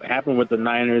from what happened with the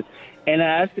Niners. And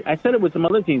I said it with some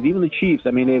other teams, even the Chiefs.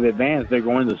 I mean, they've advanced. They're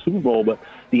going to the Super Bowl. But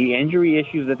the injury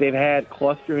issues that they've had,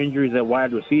 cluster injuries at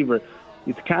wide receiver,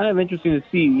 it's kind of interesting to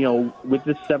see, with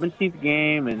this 17th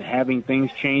game and having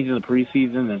things change in the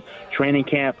preseason and training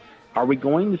camp, are we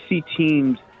going to see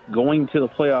teams going to the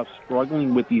playoffs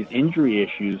struggling with these injury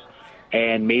issues,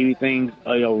 and maybe things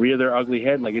rear their ugly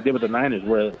head like it did with the Niners,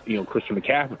 where Christian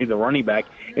McCaffrey, the running back,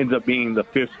 ends up being the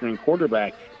 5th string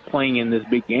quarterback playing in this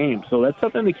big game. So that's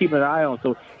something to keep an eye on.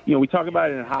 So we talk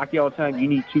about it in hockey all the time. You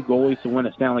need 2 goalies to win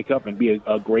a Stanley Cup and be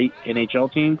a great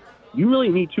NHL team. You really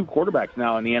need 2 quarterbacks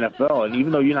now in the NFL, and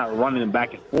even though you're not running them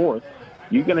back and forth,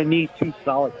 you're going to need 2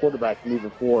 solid quarterbacks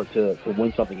moving forward to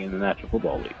win something in the National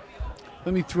Football League.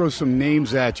 Let me throw some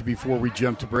names at you before we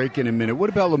jump to break in a minute.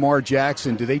 What about Lamar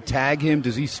Jackson? Do they tag him?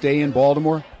 Does he stay in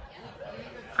Baltimore?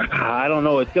 I don't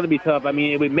know. It's going to be tough. I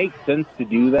mean, it would make sense to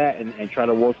do that and try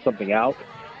to work something out.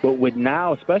 But with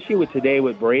now, especially with today,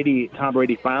 with Tom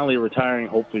Brady finally retiring,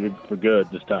 hopefully for good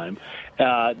this time,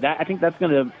 I think that's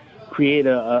going to create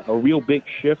a real big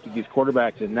shift with these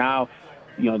quarterbacks. And now,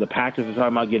 the Packers are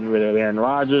talking about getting rid of Aaron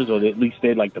Rodgers, or at least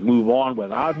they'd like to move on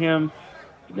without him.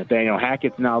 Nathaniel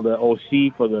Hackett's now the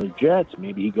OC for the Jets.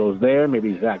 Maybe he goes there.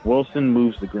 Maybe Zach Wilson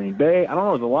moves to Green Bay. I don't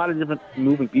know. There's a lot of different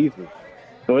moving pieces.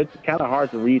 So it's kind of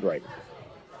hard to read right now.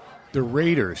 The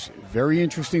Raiders, very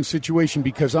interesting situation,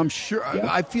 because I'm sure,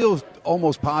 I feel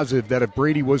almost positive that if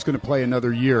Brady was going to play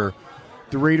another year,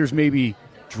 the Raiders maybe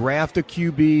draft a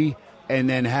QB and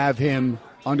then have him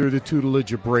under the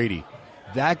tutelage of Brady.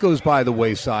 That goes by the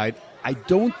wayside. I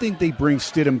don't think they bring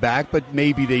Stidham back, but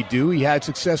maybe they do. He had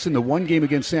success in the one game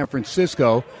against San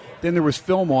Francisco. Then there was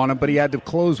film on him, but he had to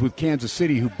close with Kansas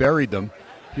City, who buried them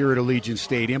here at Allegiant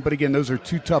Stadium. But again, those are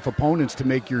 2 tough opponents to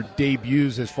make your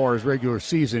debuts as far as regular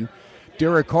season.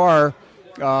 Derek Carr,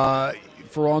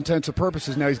 for all intents and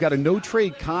purposes, now he's got a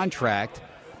no-trade contract,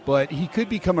 but he could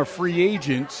become a free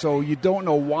agent, so you don't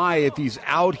know why, if he's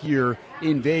out here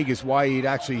in Vegas, why he'd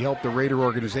actually help the Raider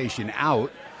organization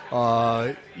out.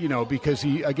 Because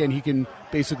he can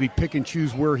basically pick and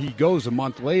choose where he goes a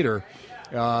month later.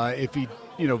 If he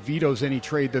vetoes any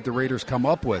trade that the Raiders come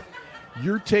up with.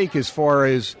 Your take as far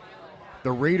as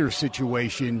the Raiders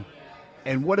situation,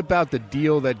 and what about the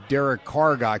deal that Derek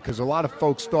Carr got? Because a lot of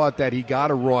folks thought that he got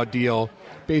a raw deal,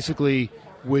 basically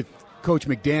with Coach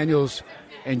McDaniels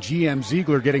and GM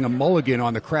Ziegler getting a mulligan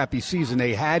on the crappy season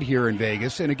they had here in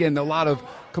Vegas. And again, a lot of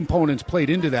components played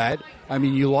into that. I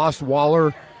mean, you lost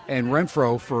Waller and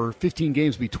Renfro for 15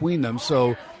 games between them.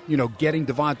 So, getting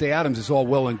Devontae Adams is all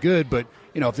well and good. But,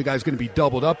 if the guy's going to be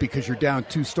doubled up because you're down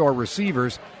 2-star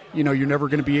receivers, you're never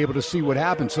going to be able to see what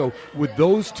happens. So with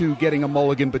those two getting a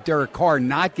mulligan but Derek Carr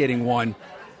not getting one,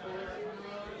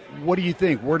 what do you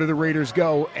think? Where do the Raiders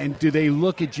go? And do they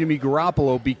look at Jimmy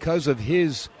Garoppolo because of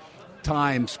his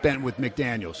time spent with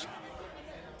McDaniels?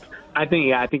 I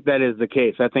think that is the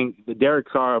case. I think the Derek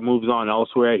Carr moves on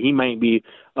elsewhere. He might be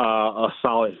a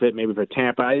solid fit maybe for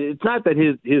Tampa. It's not that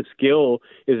his skill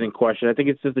is in question. I think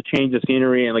it's just a change of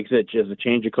scenery and, like I said, just a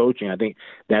change of coaching. I think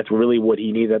that's really what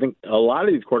he needs. I think a lot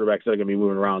of these quarterbacks that are going to be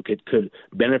moving around could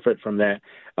benefit from that.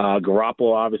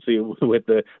 Garoppolo, obviously, with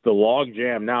the log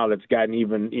jam now that's gotten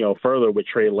even further with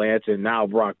Trey Lance and now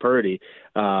Brock Purdy.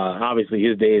 Obviously,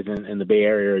 his days in the Bay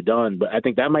Area are done. But I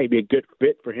think that might be a good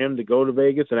fit for him to go to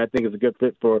Vegas, and I think it's a good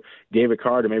fit for David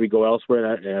Carr to maybe go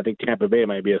elsewhere. And I think Tampa Bay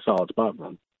might be a solid spot for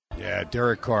him. Yeah,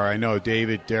 Derek Carr. I know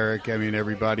Derek. I mean,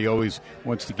 everybody always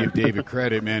wants to give David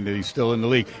credit, man, that he's still in the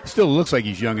league. Still looks like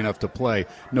he's young enough to play,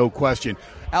 no question.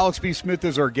 Alex B. Smith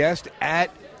is our guest at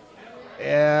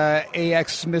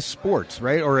AX Smith Sports,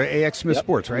 right? Or AX Smith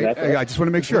Sports, right? I just want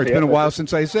to make sure. It's been a while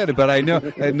since I said it, but I know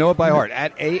it by heart.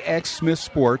 At AX Smith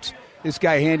Sports. This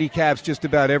guy handicaps just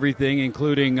about everything,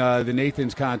 including the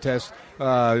Nathan's contest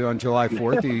on July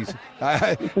 4th. He's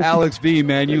Alex B.,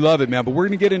 man, you love it, man. But we're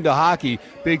going to get into hockey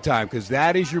big time because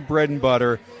that is your bread and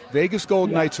butter. Vegas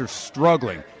Golden Knights are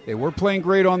struggling. They were playing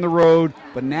great on the road,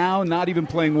 but now not even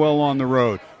playing well on the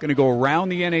road. Going to go around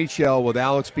the NHL with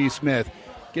Alex B. Smith.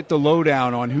 Get the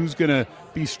lowdown on who's going to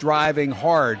be striving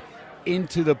hard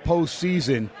into the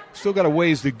postseason. Still got a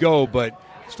ways to go, but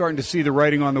starting to see the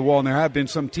writing on the wall, and there have been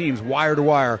some teams, wire to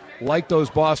wire, like those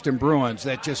Boston Bruins,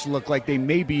 that just look like they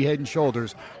may be head and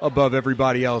shoulders above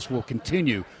everybody else. We'll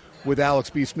continue with Alex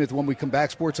B. Smith when we come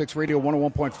back. Sportsx Radio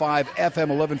 101.5, FM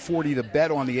 1140, The Bet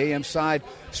on the AM side,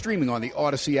 streaming on the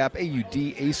Odyssey app,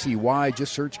 AUDACY.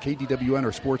 Just search KDWN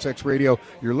or Sportsx Radio.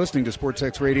 You're listening to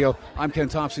Sportsx Radio. I'm Ken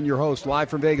Thompson, your host, live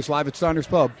from Vegas, live at Steiners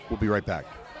Pub. We'll be right back.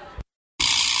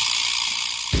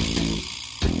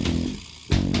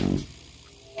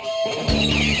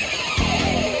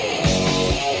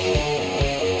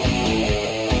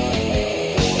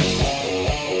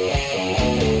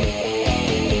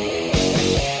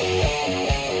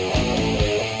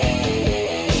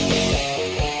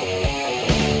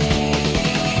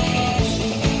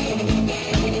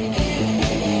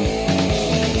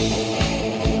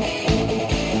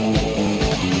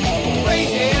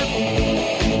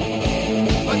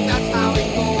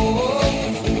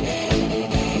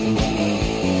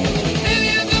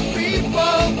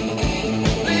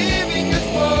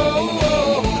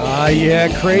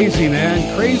 Yeah, crazy,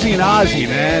 man. Crazy and Ozzy,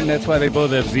 man. That's why they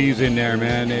both have Z's in there,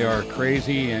 man. They are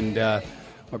crazy. And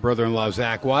my brother-in-law,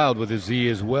 Zach Wild, with a Z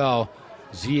as well.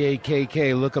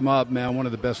 Z-A-K-K. Look him up, man. One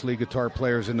of the best lead guitar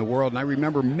players in the world. And I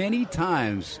remember many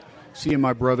times seeing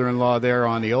my brother-in-law there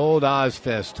on the old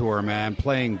Ozfest tour, man,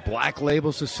 playing Black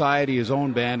Label Society, his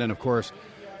own band, and, of course,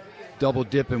 double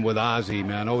dipping with Ozzy,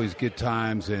 man. Always good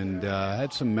times, and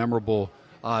had some memorable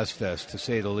Ozfest, to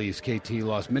say the least. KT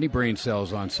lost many brain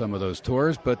cells on some of those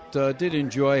tours, but did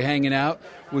enjoy hanging out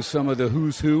with some of the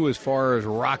who's who as far as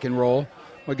rock and roll.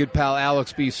 My good pal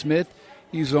Alex B. Smith,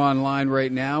 he's online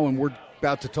right now, and we're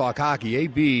about to talk hockey.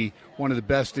 AB, one of the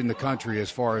best in the country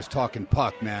as far as talking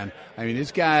puck, man. I mean,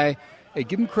 this guy, hey,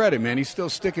 give him credit, man. He's still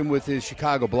sticking with his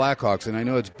Chicago Blackhawks, and I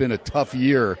know it's been a tough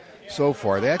year so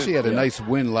far. They actually had a nice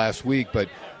win last week, but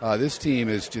this team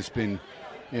has just been,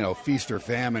 feast or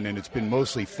famine, and it's been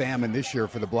mostly famine this year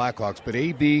for the Blackhawks. But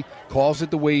AB calls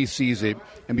it the way he sees it.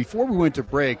 And before we went to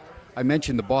break, I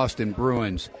mentioned the Boston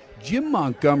Bruins. Jim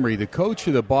Montgomery, the coach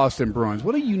of the Boston Bruins,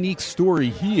 what a unique story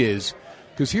he is,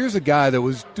 because here's a guy that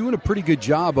was doing a pretty good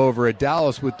job over at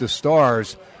Dallas with the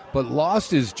Stars, but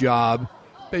lost his job,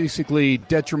 basically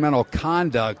detrimental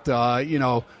conduct,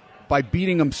 by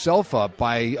beating himself up,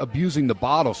 by abusing the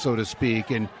bottle, so to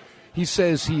speak. And he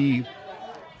says he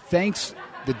thanks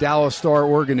the Dallas Star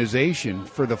organization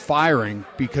for the firing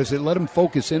because it let him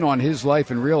focus in on his life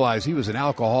and realize he was an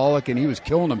alcoholic and he was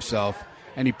killing himself.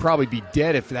 and he'd probably be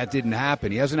dead if that didn't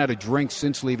happen. He hasn't had a drink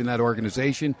since leaving that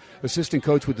organization. Assistant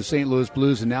coach with the St. Louis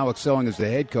Blues and now excelling as the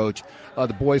head coach. The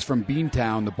boys from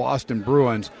Beantown, the Boston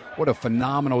Bruins, what a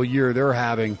phenomenal year they're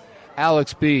having.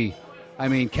 Alex B., I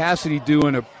mean, Cassidy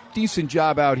doing a decent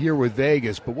job out here with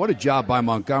Vegas, but what a job by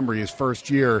Montgomery his first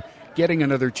year, getting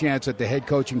another chance at the head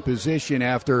coaching position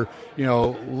after,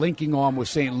 linking on with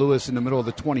St. Louis in the middle of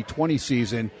the 2020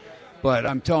 season. But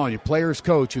I'm telling you, player's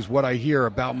coach is what I hear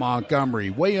about Montgomery.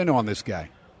 Weigh in on this guy.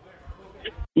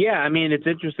 Yeah, I mean, it's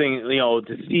interesting,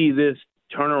 to see this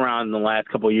turnaround in the last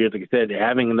couple of years. Like I said,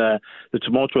 having the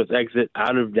tumultuous exit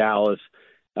out of Dallas,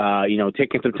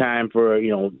 taking some time for,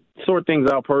 sort things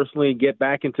out personally, get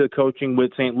back into coaching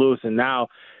with St. Louis, and now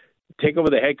take over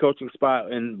the head coaching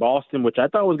spot in Boston, which I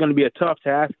thought was going to be a tough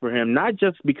task for him, not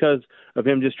just because of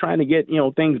him just trying to get,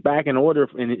 things back in order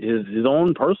in his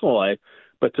own personal life,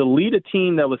 but to lead a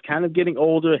team that was kind of getting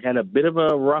older, had a bit of a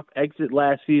rough exit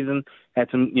last season, had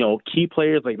some, key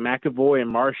players like McAvoy and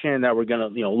Marchand that were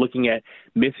going to, looking at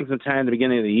missing some time at the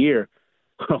beginning of the year.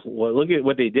 Well, look at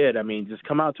what they did. I mean, just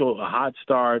come out to a hot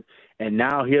start, and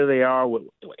now here they are with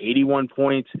 81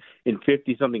 points in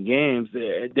 50-something games.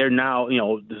 They're now,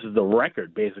 this is the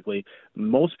record, basically.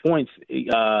 Most points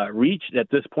reached at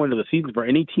this point of the season for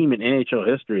any team in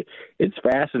NHL history. It's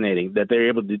fascinating that they're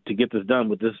able to get this done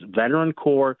with this veteran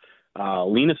core.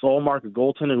 Linus Ullmark, a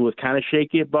goaltender who was kind of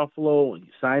shaky at Buffalo,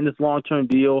 signed this long-term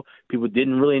deal. People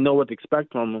didn't really know what to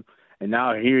expect from him, and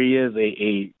now here he is,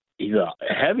 he's a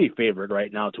heavy favorite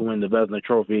right now to win the Vezina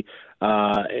Trophy.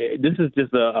 This is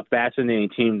just a fascinating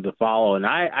team to follow, and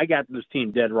I got this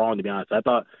team dead wrong, to be honest. I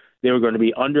thought they were going to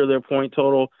be under their point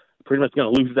total, pretty much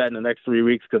going to lose that in the next 3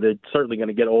 weeks because they're certainly going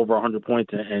to get over 100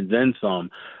 points and then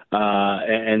some.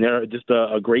 And they're just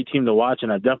a great team to watch,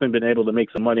 and I've definitely been able to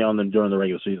make some money on them during the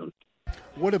regular season.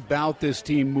 What about this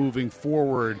team moving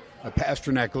forward?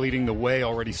 Pasternak leading the way,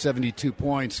 already 72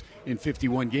 points in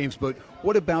 51 games. But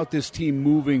what about this team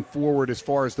moving forward as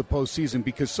far as the postseason?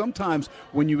 Because sometimes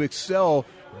when you excel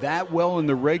that well in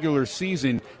the regular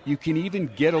season, you can even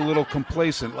get a little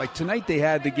complacent. Like tonight they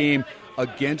had the game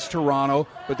against Toronto,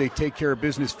 but they take care of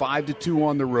business 5-2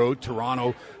 on the road.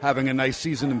 Toronto having a nice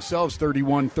season themselves,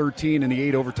 31-13 in the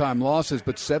 8 overtime losses,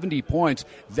 but 70 points.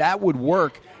 That would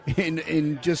work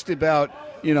in just about,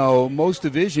 most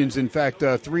divisions. In fact,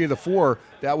 3 of the 4,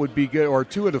 that would be good, or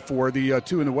 2 of the 4, the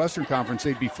 2 in the Western Conference,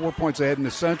 they'd be 4 points ahead in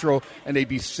the Central, and they'd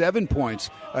be 7 points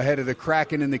ahead of the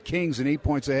Kraken and the Kings and 8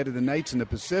 points ahead of the Knights in the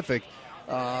Pacific.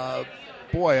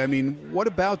 Boy, I mean, what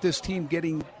about this team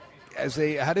getting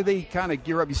how do they kind of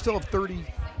gear up? You still have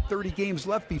 30 games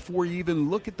left before you even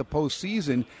look at the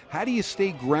postseason. How do you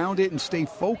stay grounded and stay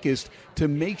focused to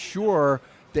make sure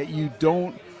that you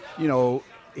don't,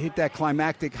 hit that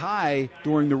climactic high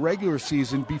during the regular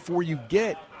season before you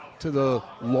get to the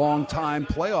long-time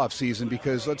playoff season?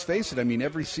 Because let's face it, I mean,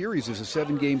 every series is a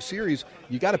 7-game series.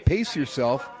 You got to pace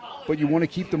yourself, but you want to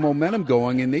keep the momentum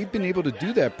going, and they've been able to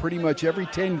do that pretty much every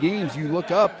 10 games. You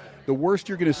look up, the worst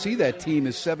you're going to see that team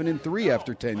is 7-3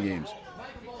 after 10 games.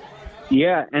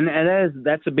 Yeah, and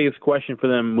that's the biggest question for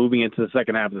them moving into the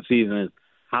second half of the season is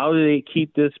how do they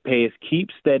keep this pace, keep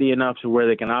steady enough to where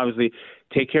they can obviously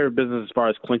take care of business as far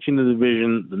as clinching the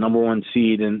division, the number 1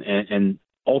 seed, and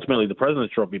ultimately the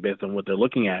President's Trophy based on what they're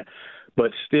looking at,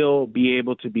 but still be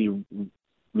able to be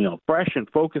fresh and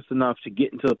focused enough to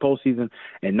get into the postseason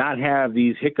and not have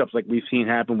these hiccups like we've seen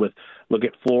happen with, look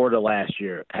at Florida last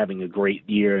year, having a great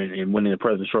year and winning the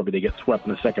President's Trophy. They get swept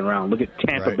in the second round. Look at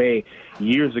Tampa Bay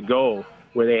years ago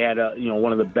where they had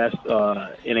one of the best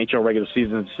NHL regular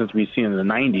seasons since we've seen in the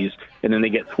 90s, and then they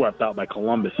get swept out by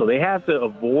Columbus. So they have to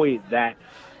avoid that,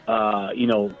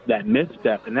 that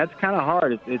misstep, and that's kind of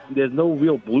hard. There's no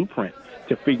real blueprint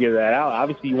to figure that out.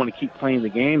 Obviously, you want to keep playing the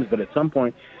games, but at some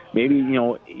point, maybe,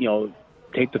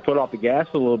 take the foot off the gas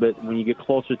a little bit when you get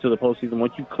closer to the postseason.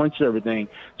 Once you clinch everything,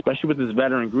 especially with this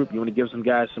veteran group, you want to give some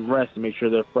guys some rest to make sure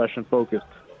they're fresh and focused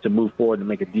to move forward and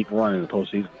make a deep run in the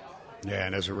postseason. Yeah,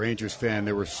 and as a Rangers fan,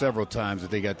 there were several times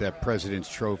that they got that President's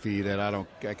Trophy that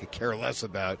I could care less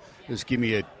about. Just give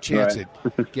me a chance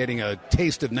at getting a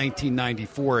taste of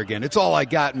 1994 again. It's all I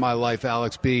got in my life,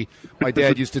 Alex B. My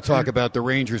dad used to talk about the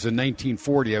Rangers in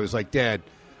 1940. I was like, Dad,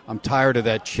 I'm tired of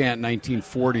that chant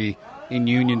 1940 in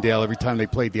Uniondale every time they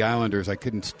played the Islanders. I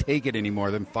couldn't take it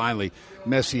anymore. Then finally,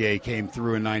 Messier came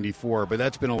through in 94, but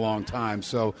that's been a long time.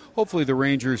 So hopefully the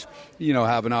Rangers,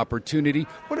 have an opportunity.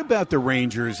 What about the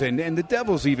Rangers? And the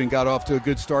Devils even got off to a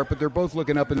good start, but they're both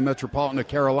looking up in the Metropolitan of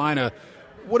Carolina.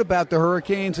 What about the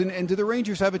Hurricanes? And do the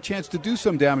Rangers have a chance to do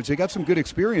some damage? They got some good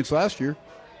experience last year.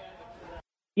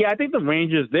 Yeah, I think the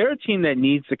Rangers, they're a team that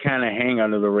needs to kind of hang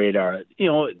under the radar. You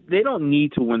know, they don't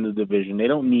need to win the division. They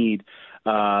don't need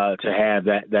to have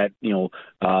that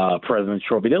President's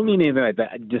Trophy. They don't need anything like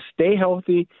that. Just stay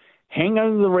healthy, hang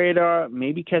under the radar,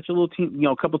 maybe catch a little team,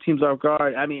 a couple teams off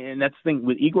guard. I mean, and that's the thing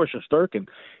with Igor Shesterkin.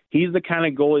 He's the kind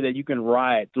of goalie that you can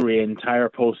ride through an entire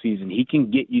postseason. He can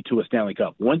get you to a Stanley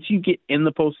Cup. Once you get in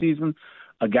the postseason,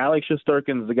 a guy like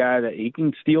Shesterkin is the guy that he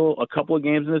can steal a couple of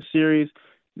games in a series.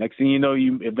 Next thing you know,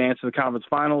 you advance to the conference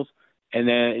finals, and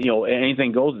then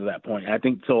anything goes at that point. I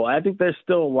think they're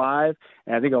still alive,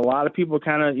 and I think a lot of people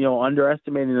kind of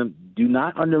underestimating them. Do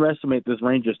not underestimate this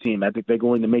Rangers team. I think they're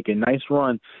going to make a nice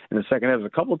run in the second half. There's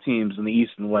a couple teams in the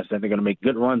East and West that they're going to make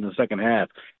good runs in the second half,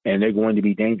 and they're going to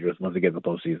be dangerous once they get in the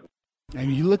postseason.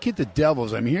 And you look at the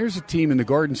Devils. I mean, here's a team in the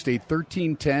Garden State,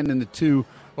 13-10 in the 2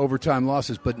 overtime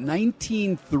losses, but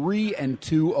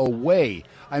 19-3-2 away.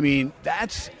 I mean,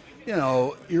 that's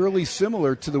eerily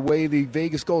similar to the way the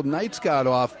Vegas Golden Knights got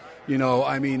off.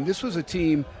 I mean, this was a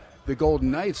team, the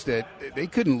Golden Knights, that they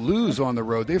couldn't lose on the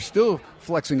road. They're still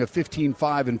flexing a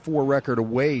 15-5-4 record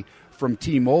away from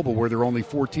T-Mobile, where they're only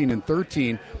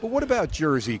 14-13. But what about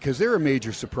Jersey? Because they're a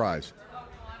major surprise.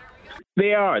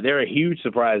 They are. They're a huge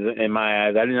surprise in my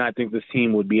eyes. I did not think this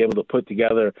team would be able to put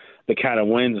together the kind of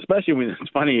wins, especially when it's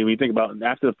funny when you think about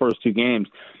after the first 2 games,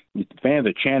 fans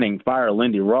are chanting "Fire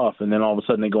Lindy Ruff," and then all of a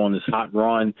sudden they go on this hot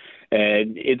run,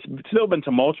 and it's still been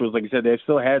tumultuous. Like I said, they've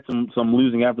still had some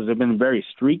losing efforts. They've been very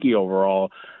streaky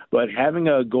overall, but having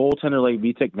a goaltender like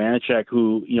Vitek Vanacek,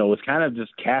 who was kind of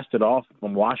just casted off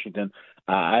from Washington,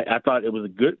 I thought it was a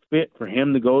good fit for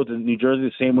him to go to New Jersey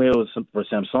the same way it was for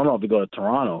Samsonov to go to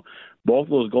Toronto. Both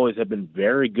of those goalies have been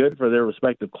very good for their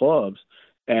respective clubs.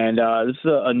 And this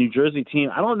is a New Jersey team.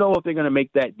 I don't know if they're going to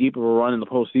make that deep of a run in the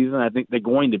postseason. I think they're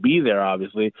going to be there,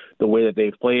 obviously, the way that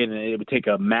they've played, and it would take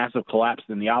a massive collapse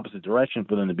in the opposite direction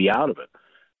for them to be out of it.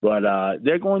 But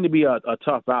they're going to be a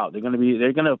tough out. They're going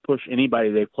to push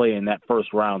anybody they play in that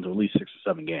first round to at least 6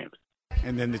 or 7 games.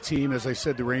 And then the team, as I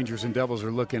said, the Rangers and Devils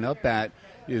are looking up at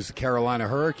is the Carolina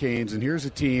Hurricanes. And here's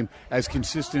a team as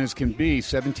consistent as can be,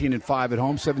 17-5 at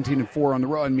home, 17-4 on the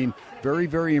road. I mean, very,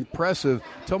 very impressive.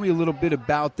 Tell me a little bit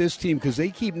about this team because they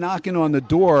keep knocking on the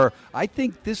door. I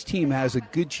think this team has a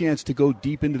good chance to go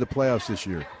deep into the playoffs this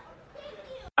year.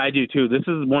 I do, too. This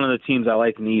is one of the teams I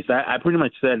like in the East. I pretty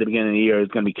much said at the beginning of the year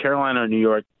it's going to be Carolina or New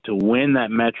York to win that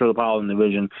Metropolitan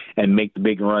Division and make the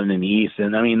big run in the East.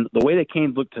 And, I mean, the way the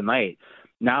Canes look tonight,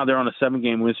 now they're on a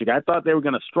 7-game win streak. I thought they were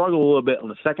going to struggle a little bit in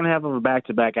the second half of a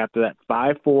back-to-back after that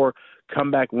 5-4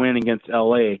 comeback win against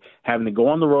L.A., having to go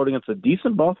on the road against a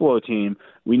decent Buffalo team.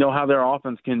 We know how their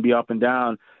offense can be up and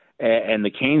down, and the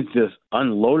Canes just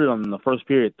unloaded on them in the first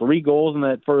period. 3 goals in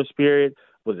that first period.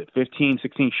 Was it 15,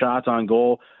 16 shots on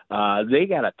goal? They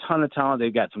got a ton of talent.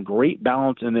 They've got some great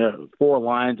balance in their 4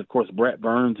 lines. Of course, Brett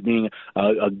Burns being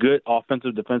a good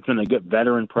offensive defenseman, a good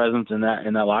veteran presence in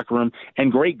that locker room,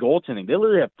 and great goaltending. They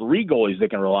literally have 3 goalies they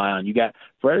can rely on. You got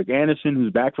Frederik Andersen,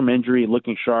 who's back from injury,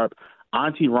 looking sharp.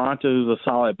 Antti Raanta, who's a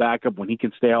solid backup when he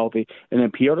can stay healthy. And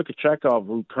then Pyotr Kochetkov,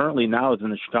 who currently now is in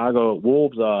the Chicago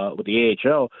Wolves with the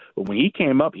AHL. But when he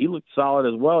came up, he looked solid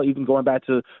as well, even going back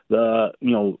to the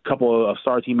couple of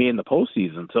starts he made in the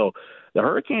postseason. So the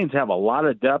Hurricanes have a lot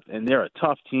of depth, and they're a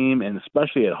tough team, and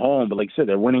especially at home. But like I said,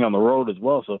 they're winning on the road as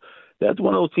well. So that's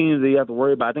one of those teams that you have to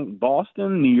worry about. I think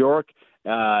Boston, New York,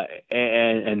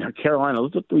 and Carolina,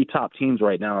 those are 3 top teams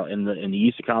right now in the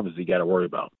Eastern Conference you got to worry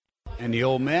about. And the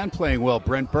old man playing well,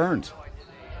 Brent Burns.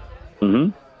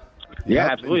 Mm-hmm. Yeah,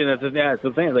 absolutely. And that's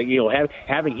the thing. Like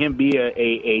having him be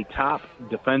a top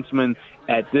defenseman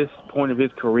at this point of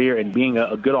his career and being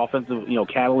a good offensive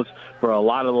catalyst for a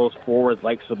lot of those forwards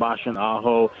like Sebastian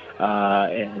Aho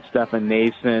and Stefan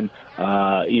Nason.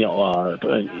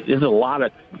 There's a lot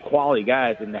of quality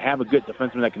guys, and to have a good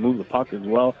defenseman that can move the puck as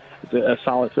well, it's a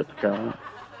solid fit for Carolina.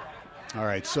 All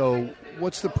right, so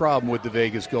what's the problem with the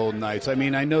Vegas Golden Knights? I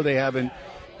mean, I know they haven't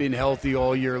been healthy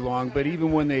all year long, but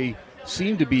even when they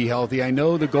seem to be healthy, I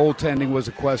know the goaltending was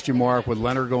a question mark with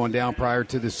Leonard going down prior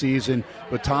to the season,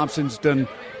 but Thompson's done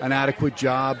an adequate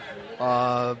job.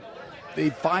 They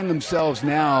find themselves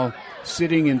now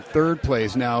sitting in 3rd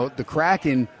place. Now, the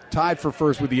Kraken tied for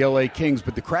first with the LA Kings,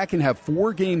 but the Kraken have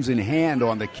 4 games in hand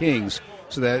on the Kings,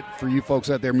 so that for you folks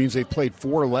out there means they played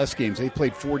 4 less games. They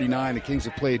played 49. The Kings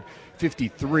have played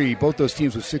 53. Both those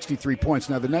teams with 63 points.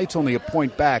 Now, the Knights only a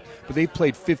point back, but they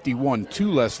played 51,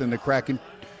 2 less than the Kraken.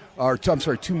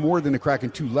 2 more than the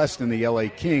Kraken, 2 less than the LA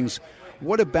Kings.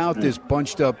 What about this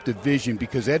bunched-up division?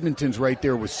 Because Edmonton's right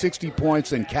there with 60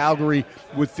 points and Calgary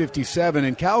with 57.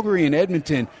 And Calgary and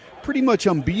Edmonton pretty much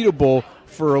unbeatable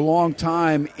for a long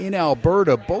time in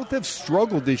Alberta. Both have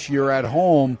struggled this year at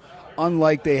home,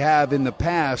 unlike they have in the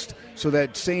past. So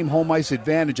that same home ice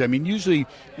advantage, I mean, usually,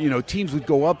 teams would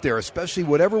go up there, especially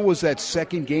whatever was that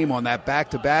second game on that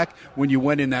back-to-back when you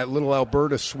went in that little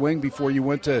Alberta swing before you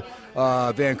went to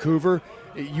Vancouver.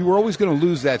 You were always going to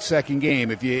lose that second game.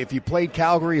 If you played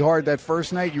Calgary hard that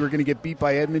first night, you were going to get beat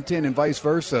by Edmonton and vice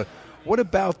versa. What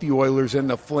about the Oilers and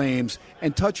the Flames?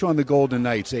 And touch on the Golden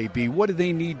Knights, AB. What do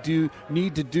they need to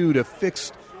do to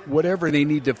fix whatever they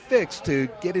need to fix to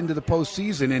get into the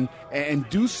postseason and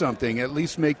do something, at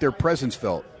least make their presence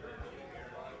felt?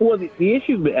 Well, the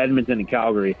issues with Edmonton and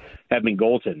Calgary have been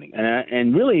goaltending.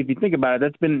 And really, if you think about it,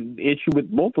 that's been the issue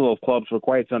with both of those clubs for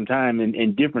quite some time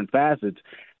in different facets.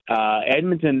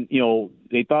 Edmonton,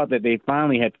 they thought that they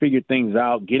finally had figured things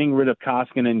out, getting rid of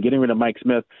Koskinen, getting rid of Mike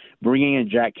Smith, bringing in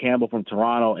Jack Campbell from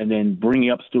Toronto, and then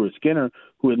bringing up Stuart Skinner,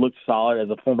 who had looked solid as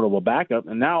a formidable backup.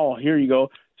 And now here you go.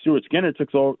 Stuart Skinner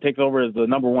takes over as the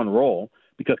number one role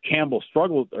because Campbell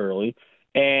struggled early,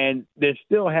 and they're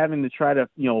still having to try to,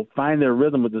 find their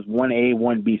rhythm with this 1A,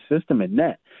 1B system at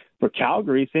net. For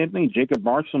Calgary, same thing. Jacob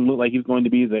Markstrom looked like he's going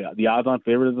to be the odds-on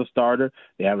favorite as a starter.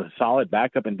 They have a solid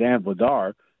backup in Dan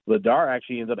Vladar. Vladar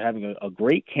actually ends up having a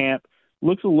great camp.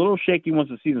 Looks a little shaky once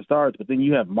the season starts, but then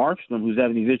you have Markstrom, who's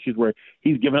having these issues where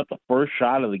he's given up the first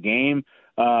shot of the game.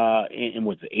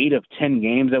 In 8 of 10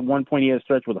 games at one point he had a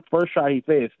stretch where the first shot he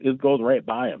faced, it goes right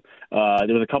by him.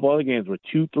 There was a couple other games where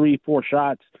 2, 3, 4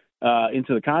 shots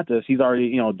into the contest, he's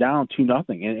already down 2-0,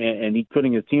 and he's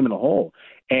putting his team in a hole.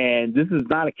 And this is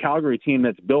not a Calgary team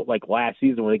that's built like last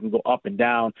season where they can go up and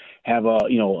down, have a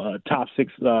top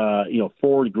 6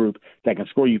 forward group that can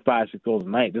score you 5-6 goals a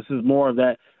night. This is more of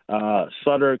that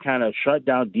Sutter kind of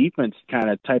shutdown defense kind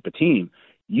of type of team.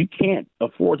 You can't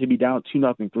afford to be down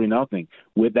 2-0, 3-0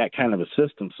 with that kind of a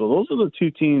system. So those are the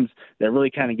two teams that really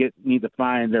kind of need to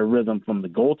find their rhythm from the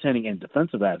goaltending and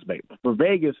defensive aspect. But for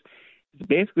Vegas, it's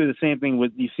basically the same thing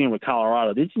with you've seen with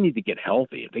Colorado. They just need to get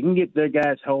healthy. If they can get their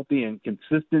guys healthy and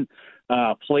consistent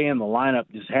play in the lineup,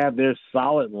 just have their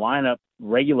solid lineup,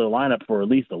 regular lineup for at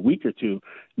least a week or two,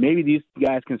 maybe these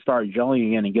guys can start gelling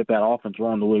again and get that offense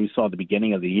rolling the way we saw at the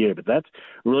beginning of the year. But that's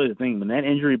really the thing. When that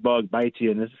injury bug bites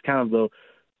you, and this is kind of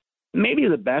maybe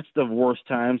the best of worst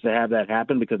times to have that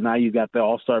happen because now you've got the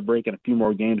All-Star break and a few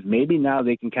more games. Maybe now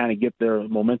they can kind of get their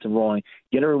momentum rolling,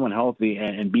 get everyone healthy,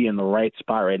 and be in the right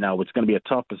spot right now, which is going to be a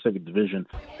tough Pacific Division.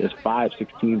 There's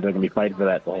 5-6 teams that are going to be fighting for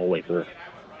that the whole way through.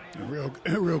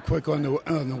 Real quick on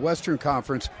the Western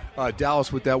Conference,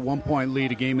 Dallas with that 1-point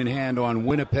lead, a game in hand on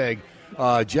Winnipeg.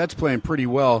 Jets playing pretty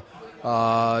well.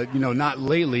 Not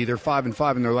lately. They're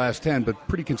 5-5 in their last 10, but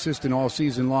pretty consistent all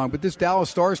season long. But this Dallas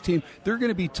Stars team, they're going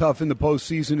to be tough in the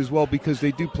postseason as well because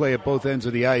they do play at both ends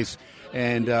of the ice,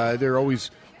 and they're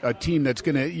always a team that's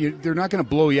they're not going to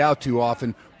blow you out too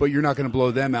often, but you're not going to blow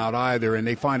them out either, and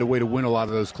they find a way to win a lot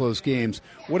of those close games.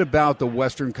 What about the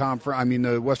Western Conference?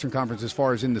 The Western Conference as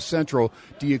far as in the Central,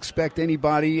 do you expect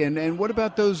anybody? And what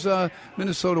about those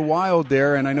Minnesota Wild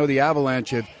there? And I know the Avalanche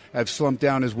have slumped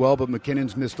down as well, but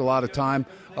McKinnon's missed a lot of time.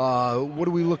 What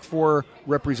do we look for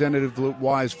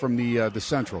representative-wise from the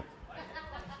Central?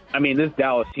 This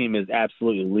Dallas team is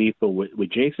absolutely lethal with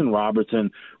Jason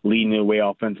Robertson leading the way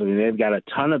offensively. They've got a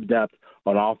ton of depth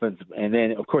on offense. And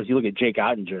then, of course, you look at Jake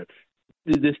Ottinger.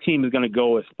 This team is going to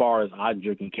go as far as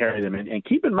Ottinger can carry them. And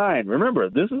keep in mind, remember,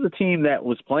 this is a team that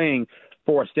was playing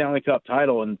for a Stanley Cup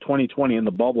title in 2020 in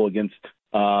the bubble against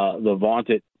the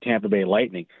vaunted Tampa Bay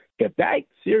Lightning. If that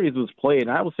series was played,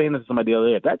 and I was saying this to somebody the other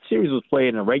day, if that series was played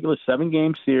in a regular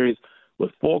 7-game series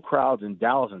with full crowds in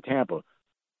Dallas and Tampa,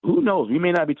 who knows? We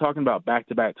may not be talking about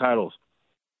back-to-back titles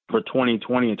for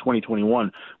 2020 and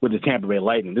 2021 with the Tampa Bay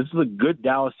Lightning. This is a good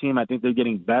Dallas team. I think they're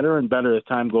getting better and better as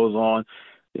time goes on.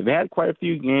 They've had quite a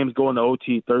few games going to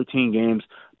OT, 13 games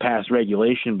past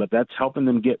regulation, but that's helping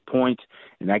them get points,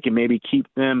 and that can maybe keep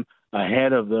them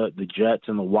ahead of the Jets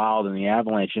and the Wild and the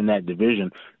Avalanche in that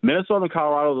division. Minnesota and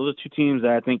Colorado, those are two teams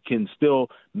that I think can still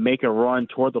make a run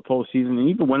toward the postseason, and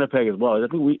even Winnipeg as well. I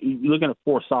think we're looking at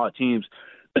 4 solid teams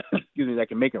that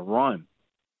can make a run.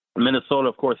 Minnesota,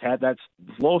 of course, had that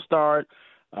slow start.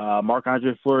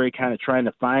 Marc-Andre Fleury kind of trying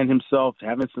to find himself,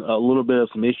 having a little bit of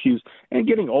some issues, and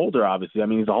getting older, obviously.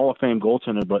 He's a Hall of Fame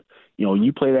goaltender, but,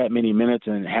 you play that many minutes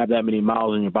and have that many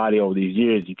miles in your body over these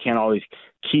years, you can't always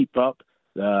keep up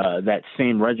that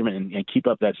same regimen and keep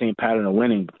up that same pattern of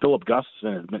winning. Philip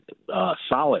Gustafson has been a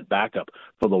solid backup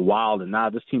for the Wild, and now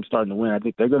this team's starting to win. I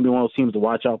think they're going to be one of those teams to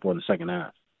watch out for in the second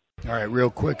half. All right, real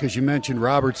quick, because you mentioned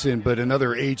Robertson, but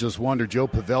another ageless wonder, Joe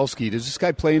Pavelski. Does this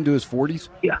guy play into his 40s?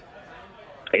 Yeah,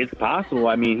 it's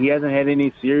possible. He hasn't had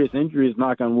any serious injuries,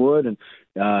 knock on wood, and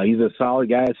He's a solid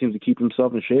guy that seems to keep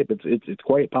himself in shape. It's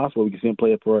quite possible we can see him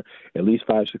play for at least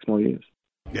 5-6 more years.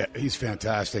 Yeah, he's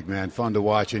fantastic, man. Fun to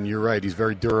watch, and you're right. He's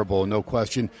very durable, no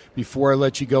question. Before I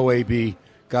let you go, AB,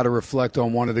 got to reflect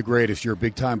on one of the greatest. You're a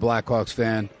big-time Blackhawks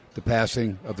fan, the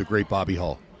passing of the great Bobby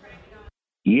Hull.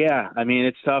 Yeah, I mean,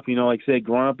 it's tough. Like I said,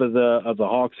 growing up as a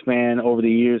Hawks fan over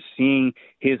the years, seeing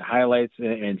his highlights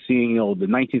and seeing, the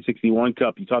 1961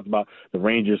 Cup, you talked about the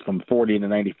Rangers from 40 to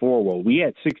 94. Well, we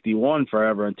had 61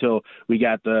 forever until we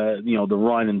got the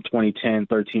run in 2010,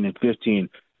 13, and 15.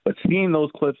 But seeing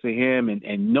those clips of him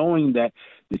and knowing that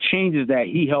the changes that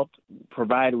he helped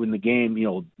provide in the game,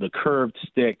 the curved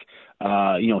stick,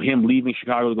 him leaving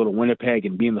Chicago to go to Winnipeg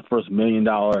and being the first $1 million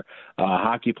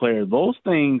hockey player, those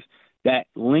things that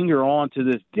linger on to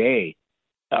this day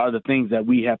are the things that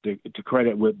we have to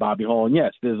credit with Bobby Hull. And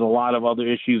yes, there's a lot of other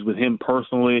issues with him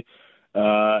personally,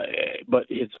 but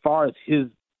as far as his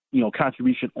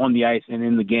contribution on the ice and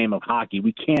in the game of hockey,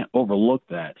 we can't overlook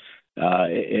that.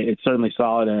 It's certainly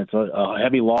solid, and it's a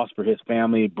heavy loss for his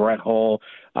family. Brett Hull,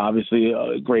 obviously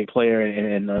a great player,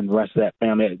 and the rest of that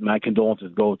family. My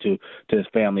condolences go to his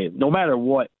family. No matter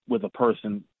what with a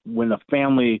person, when a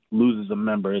family loses a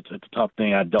member, it's a tough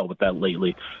thing. I've dealt with that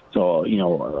lately. So,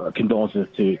 condolences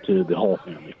to the whole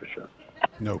family for sure.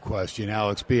 No question.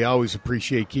 Alex B., I always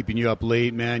appreciate keeping you up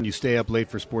late, man. You stay up late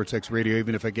for SportsXradio.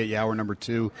 Even if I get you hour number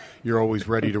 2, you're always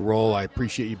ready to roll. I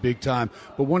appreciate you big time.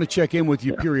 But want to check in with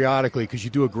you periodically because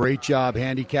you do a great job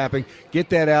handicapping. Get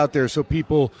that out there so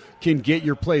people can get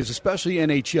your plays, especially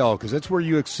NHL, because that's where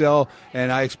you excel,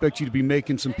 and I expect you to be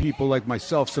making some people like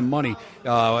myself some money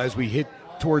as we hit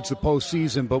towards the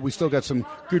postseason, but we still got some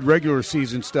good regular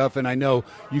season stuff, and I know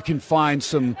you can find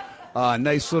some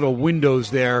nice little windows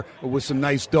there with some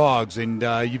nice dogs, and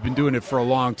you've been doing it for a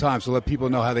long time, so let people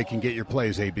know how they can get your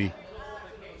plays, AB.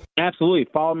 Absolutely.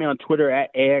 Follow me on Twitter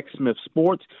at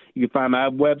AXSmithSports. You can find my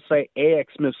website,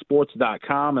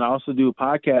 axsmithsports.com, and I also do a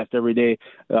podcast every day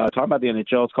talking about the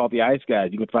NHL. It's called The Ice Guys.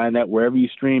 You can find that wherever you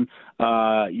stream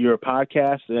your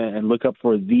podcast and look up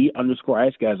for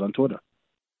 _Ice Guys on Twitter.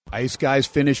 Ice Guys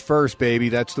finish first, baby.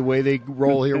 That's the way they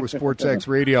roll here with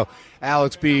SportsXradio.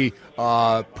 Alex B.,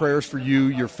 prayers for you,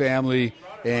 your family,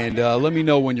 and let me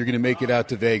know when you're going to make it out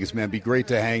to Vegas, man. It'd be great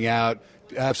to hang out,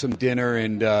 have some dinner,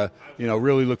 and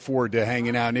really look forward to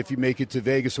hanging out. And if you make it to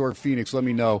Vegas or Phoenix, let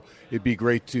me know. It'd be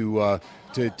great to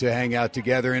hang out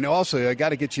together. And also, I got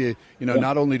to get you,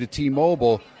 not only to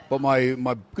T-Mobile, but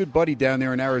my good buddy down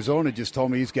there in Arizona just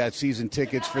told me he's got season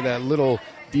tickets for that little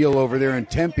deal over there in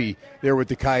Tempe there with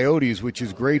the Coyotes, which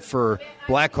is great for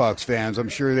Blackhawks fans. I'm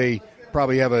sure they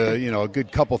probably have a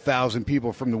good couple thousand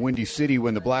people from the Windy City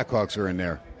when the Blackhawks are in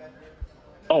there.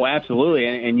 Oh, absolutely.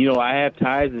 And I have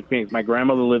ties in Phoenix. My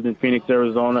grandmother lived in Phoenix,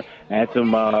 Arizona. I had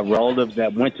some relatives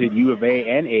that went to U of A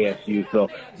and ASU, so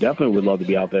definitely would love to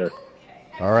be out there.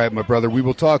 All right, my brother. We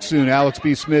will talk soon. Alex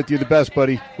B. Smith, you're the best,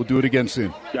 buddy. We'll do it again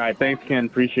soon. All right, thanks, Ken.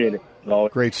 Appreciate it.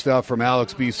 Great stuff from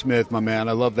Alex B. Smith, my man.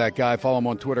 I love that guy. Follow him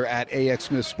on Twitter at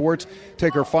AXSmithSports.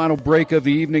 Take our final break of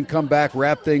the evening. Come back,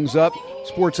 wrap things up.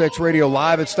 SportsXradio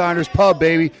live at Steiner's Pub,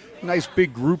 baby. Nice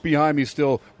big group behind me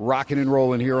still rocking and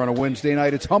rolling here on a Wednesday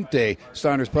night. It's Hump Day,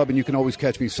 Steiner's Pub, and you can always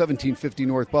catch me 1750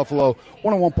 North Buffalo,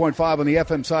 101.5 on the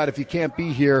FM side. If you can't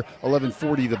be here,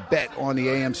 1140 The Bet on the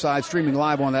AM side. Streaming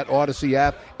live on that Odyssey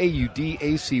app,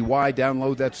 AUDACY.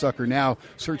 Download that sucker now.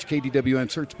 Search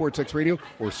KDWN, search SportsXradio,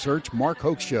 or search Mark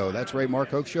Hoke Show. That's right, Mark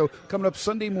Hoke Show. Coming up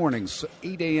Sunday mornings,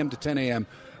 8 a.m. to 10 a.m.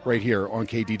 right here on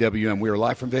KDWN. We are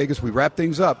live from Vegas. We wrap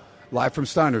things up live from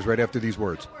Steiners right after these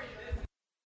words.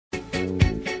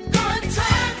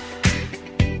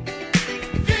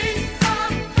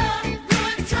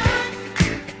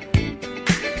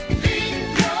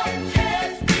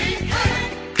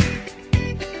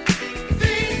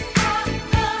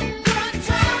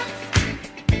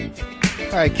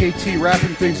 All right, KT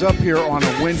wrapping things up here on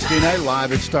a Wednesday night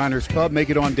live at Steiner's Pub. Make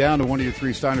it on down to one of your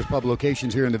 3 Steiner's Pub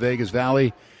locations here in the Vegas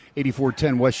Valley.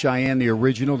 8410 West Cheyenne, the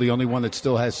original, the only one that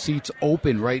still has seats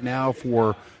open right now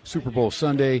for Super Bowl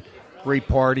Sunday. Great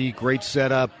party, great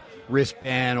setup,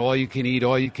 wristband, all you can eat,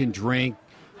 all you can drink.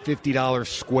 $50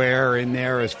 square in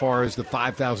there as far as the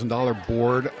 $5,000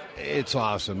 board. It's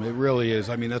awesome. It really is.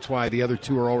 I mean, that's why the other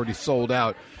 2 are already sold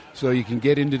out. So you can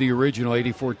get into the original,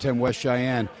 8410 West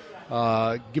Cheyenne.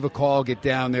 Give a call, get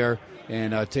down there,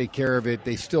 and take care of it.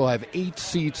 They still have 8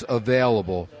 seats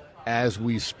available as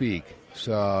we speak.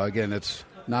 So, again, that's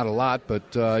not a lot, but,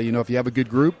 if you have a good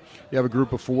group, you have a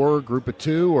group of 4, a group of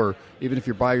 2, or even if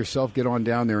you're by yourself, get on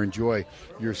down there, enjoy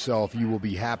yourself. You will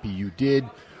be happy you did.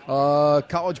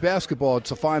 College basketball,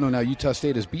 it's a final now. Utah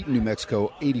State has beaten New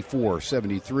Mexico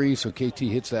 84-73, so KT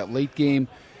hits that late game.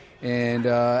 And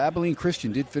Abilene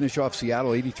Christian did finish off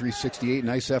Seattle 83-68.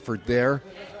 Nice effort there.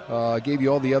 Gave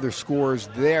you all the other scores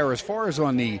there. As far as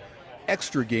on the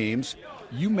extra games,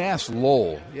 UMass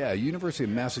Lowell. Yeah, University of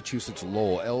Massachusetts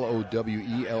Lowell,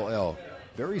 Lowell.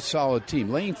 Very solid team.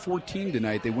 Laying 14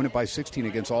 tonight. They win it by 16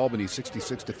 against Albany,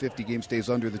 66-50. Game stays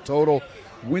under the total.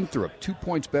 Winthrop, 2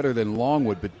 points better than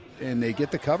Longwood, and they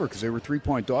get the cover because they were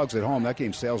 3-point dogs at home. That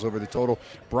game sails over the total.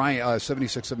 Bryant,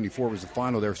 76-74 was the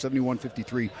final there.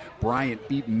 71-53. Bryant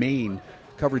beat Maine.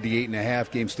 Covered the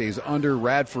 8.5. Game stays under.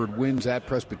 Radford wins at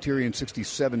Presbyterian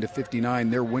 67-59.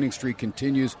 Their winning streak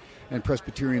continues, and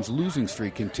Presbyterian's losing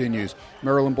streak continues.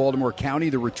 Maryland-Baltimore County,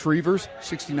 the Retrievers,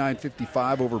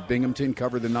 69-55 over Binghamton.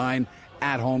 Cover the 9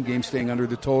 at home. Game staying under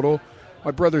the total.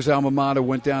 My brother's alma mater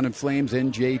went down in flames.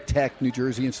 NJ Tech, New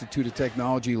Jersey Institute of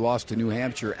Technology, lost to New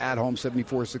Hampshire at home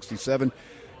 74-67.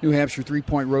 New Hampshire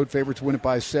 3-point road favorites win it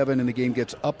by 7, and the game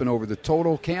gets up and over the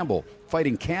total. Campbell,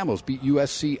 Fighting Camels, beat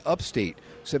USC Upstate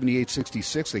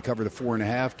 78-66. They cover the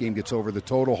 4.5. Game gets over the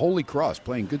total. Holy Cross,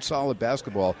 playing good solid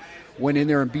basketball, went in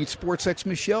there and beat Sportsx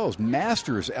Michelle's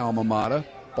Masters alma mater,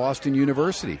 Boston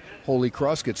University. Holy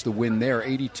Cross gets the win there,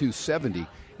 82-70.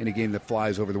 In a game that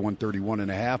flies over the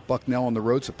 131.5. Bucknell on the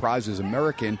road surprises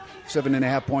American.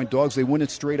 7.5-point dogs. They win it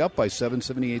straight up by 7,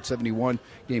 78-71.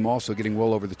 Game also getting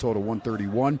well over the total,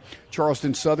 131.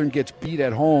 Charleston Southern gets beat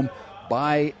at home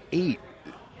by 8.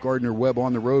 Gardner-Webb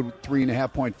on the road,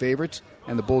 3.5-point favorites.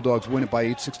 And the Bulldogs win it by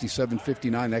 8,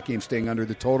 67-59. That game staying under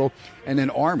the total. And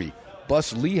then Army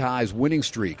busts Lehigh's winning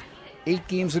streak. 8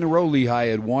 games in a row Lehigh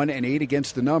had won, and 8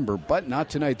 against the number, but not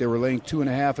tonight. They were laying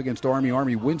 2.5 against Army.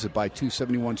 Army wins it by 2,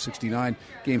 71-69.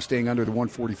 Game staying under the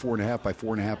 144.5 by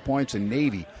 4.5 points. And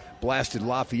Navy blasted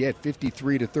Lafayette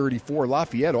 53-34.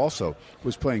 Lafayette also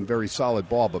was playing very solid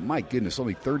ball, but my goodness,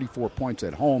 only 34 points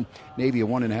at home. Navy a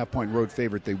 1.5-point road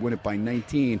favorite. They win it by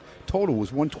 19. Total was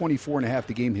 124.5.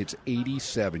 The game hits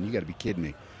 87. You got to be kidding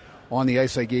me. On the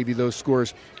ice, I gave you those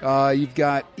scores. You've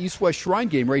got East-West Shrine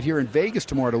game right here in Vegas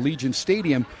tomorrow at Allegiant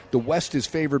Stadium. The West is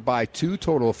favored by 2,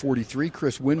 total of 43.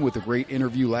 Chris Wynn with a great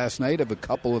interview last night of a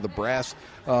couple of the brass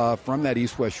from that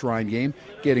East-West Shrine game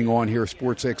getting on here at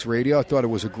Sportsxradio. I thought it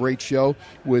was a great show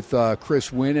with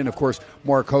Chris Wynn and, of course,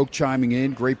 Mark Hoke chiming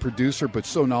in. Great producer, but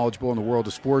so knowledgeable in the world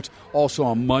of sports. Also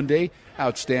on Monday,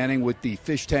 outstanding with the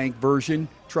fish tank version,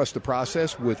 Trust the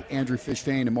Process, with Andrew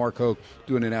Fishfane and Mark Hoke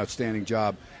doing an outstanding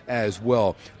job as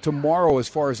well. Tomorrow, as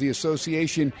far as the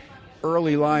association,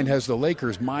 early line has the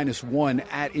Lakers -1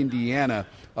 at Indiana.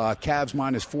 Cavs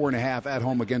 -4.5 at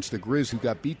home against the Grizz, who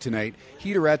got beat tonight.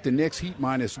 Heat are at the Knicks. Heat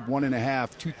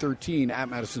 -1.5, 213 at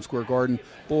Madison Square Garden.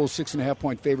 Bulls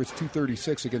 6.5-point favorites,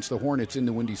 236 against the Hornets in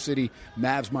the Windy City.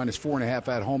 Mavs -4.5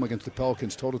 at home against the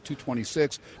Pelicans, total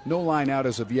 226. No line out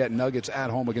as of yet. Nuggets at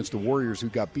home against the Warriors, who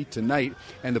got beat tonight.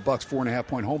 And the Bucks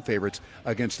 4.5-point home favorites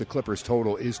against the Clippers,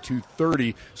 total is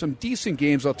 230. Some decent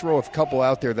games. I'll throw a couple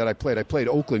out there that I played. I played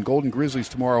Oakland Golden Grizzlies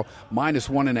tomorrow,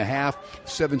 -1.5.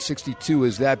 762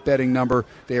 is that betting number.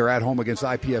 They are at home against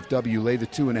IPFW. Lay the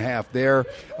 2.5 there.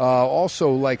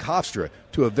 Also, like Hofstra,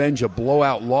 to avenge a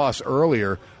blowout loss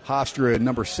earlier. Hofstra at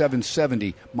number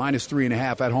 770,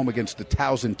 -3.5 at home against the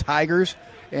Towson Tigers.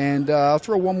 And I'll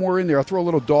throw one more in there. I'll throw a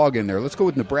little dog in there. Let's go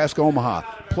with Nebraska-Omaha,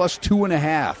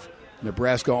 +2.5.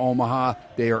 Nebraska-Omaha,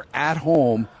 they are at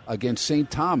home against St.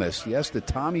 Thomas. Yes, the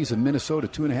Tommies of Minnesota,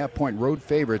 2.5-point road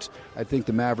favorites. I think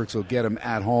the Mavericks will get them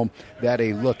at home. That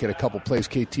a look at a couple plays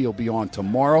KT will be on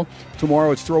tomorrow.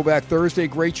 Tomorrow it's Throwback Thursday.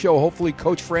 Great show. Hopefully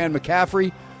Coach Fran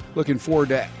McCaffrey. Looking forward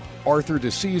to Arthur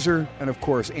DeCesar and, of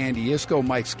course, Andy Isco,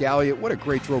 Mike Scalia. What a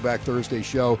great Throwback Thursday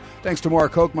show. Thanks to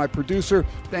Mark Hoke, my producer.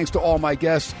 Thanks to all my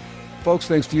guests. Folks,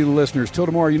 thanks to you, the listeners. Till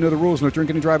tomorrow, you know the rules. No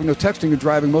drinking and driving, no texting and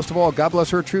driving. Most of all, God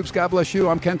bless her troops. God bless you.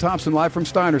 I'm Ken Thompson, live from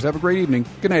Steiners. Have a great evening.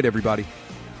 Good night, everybody.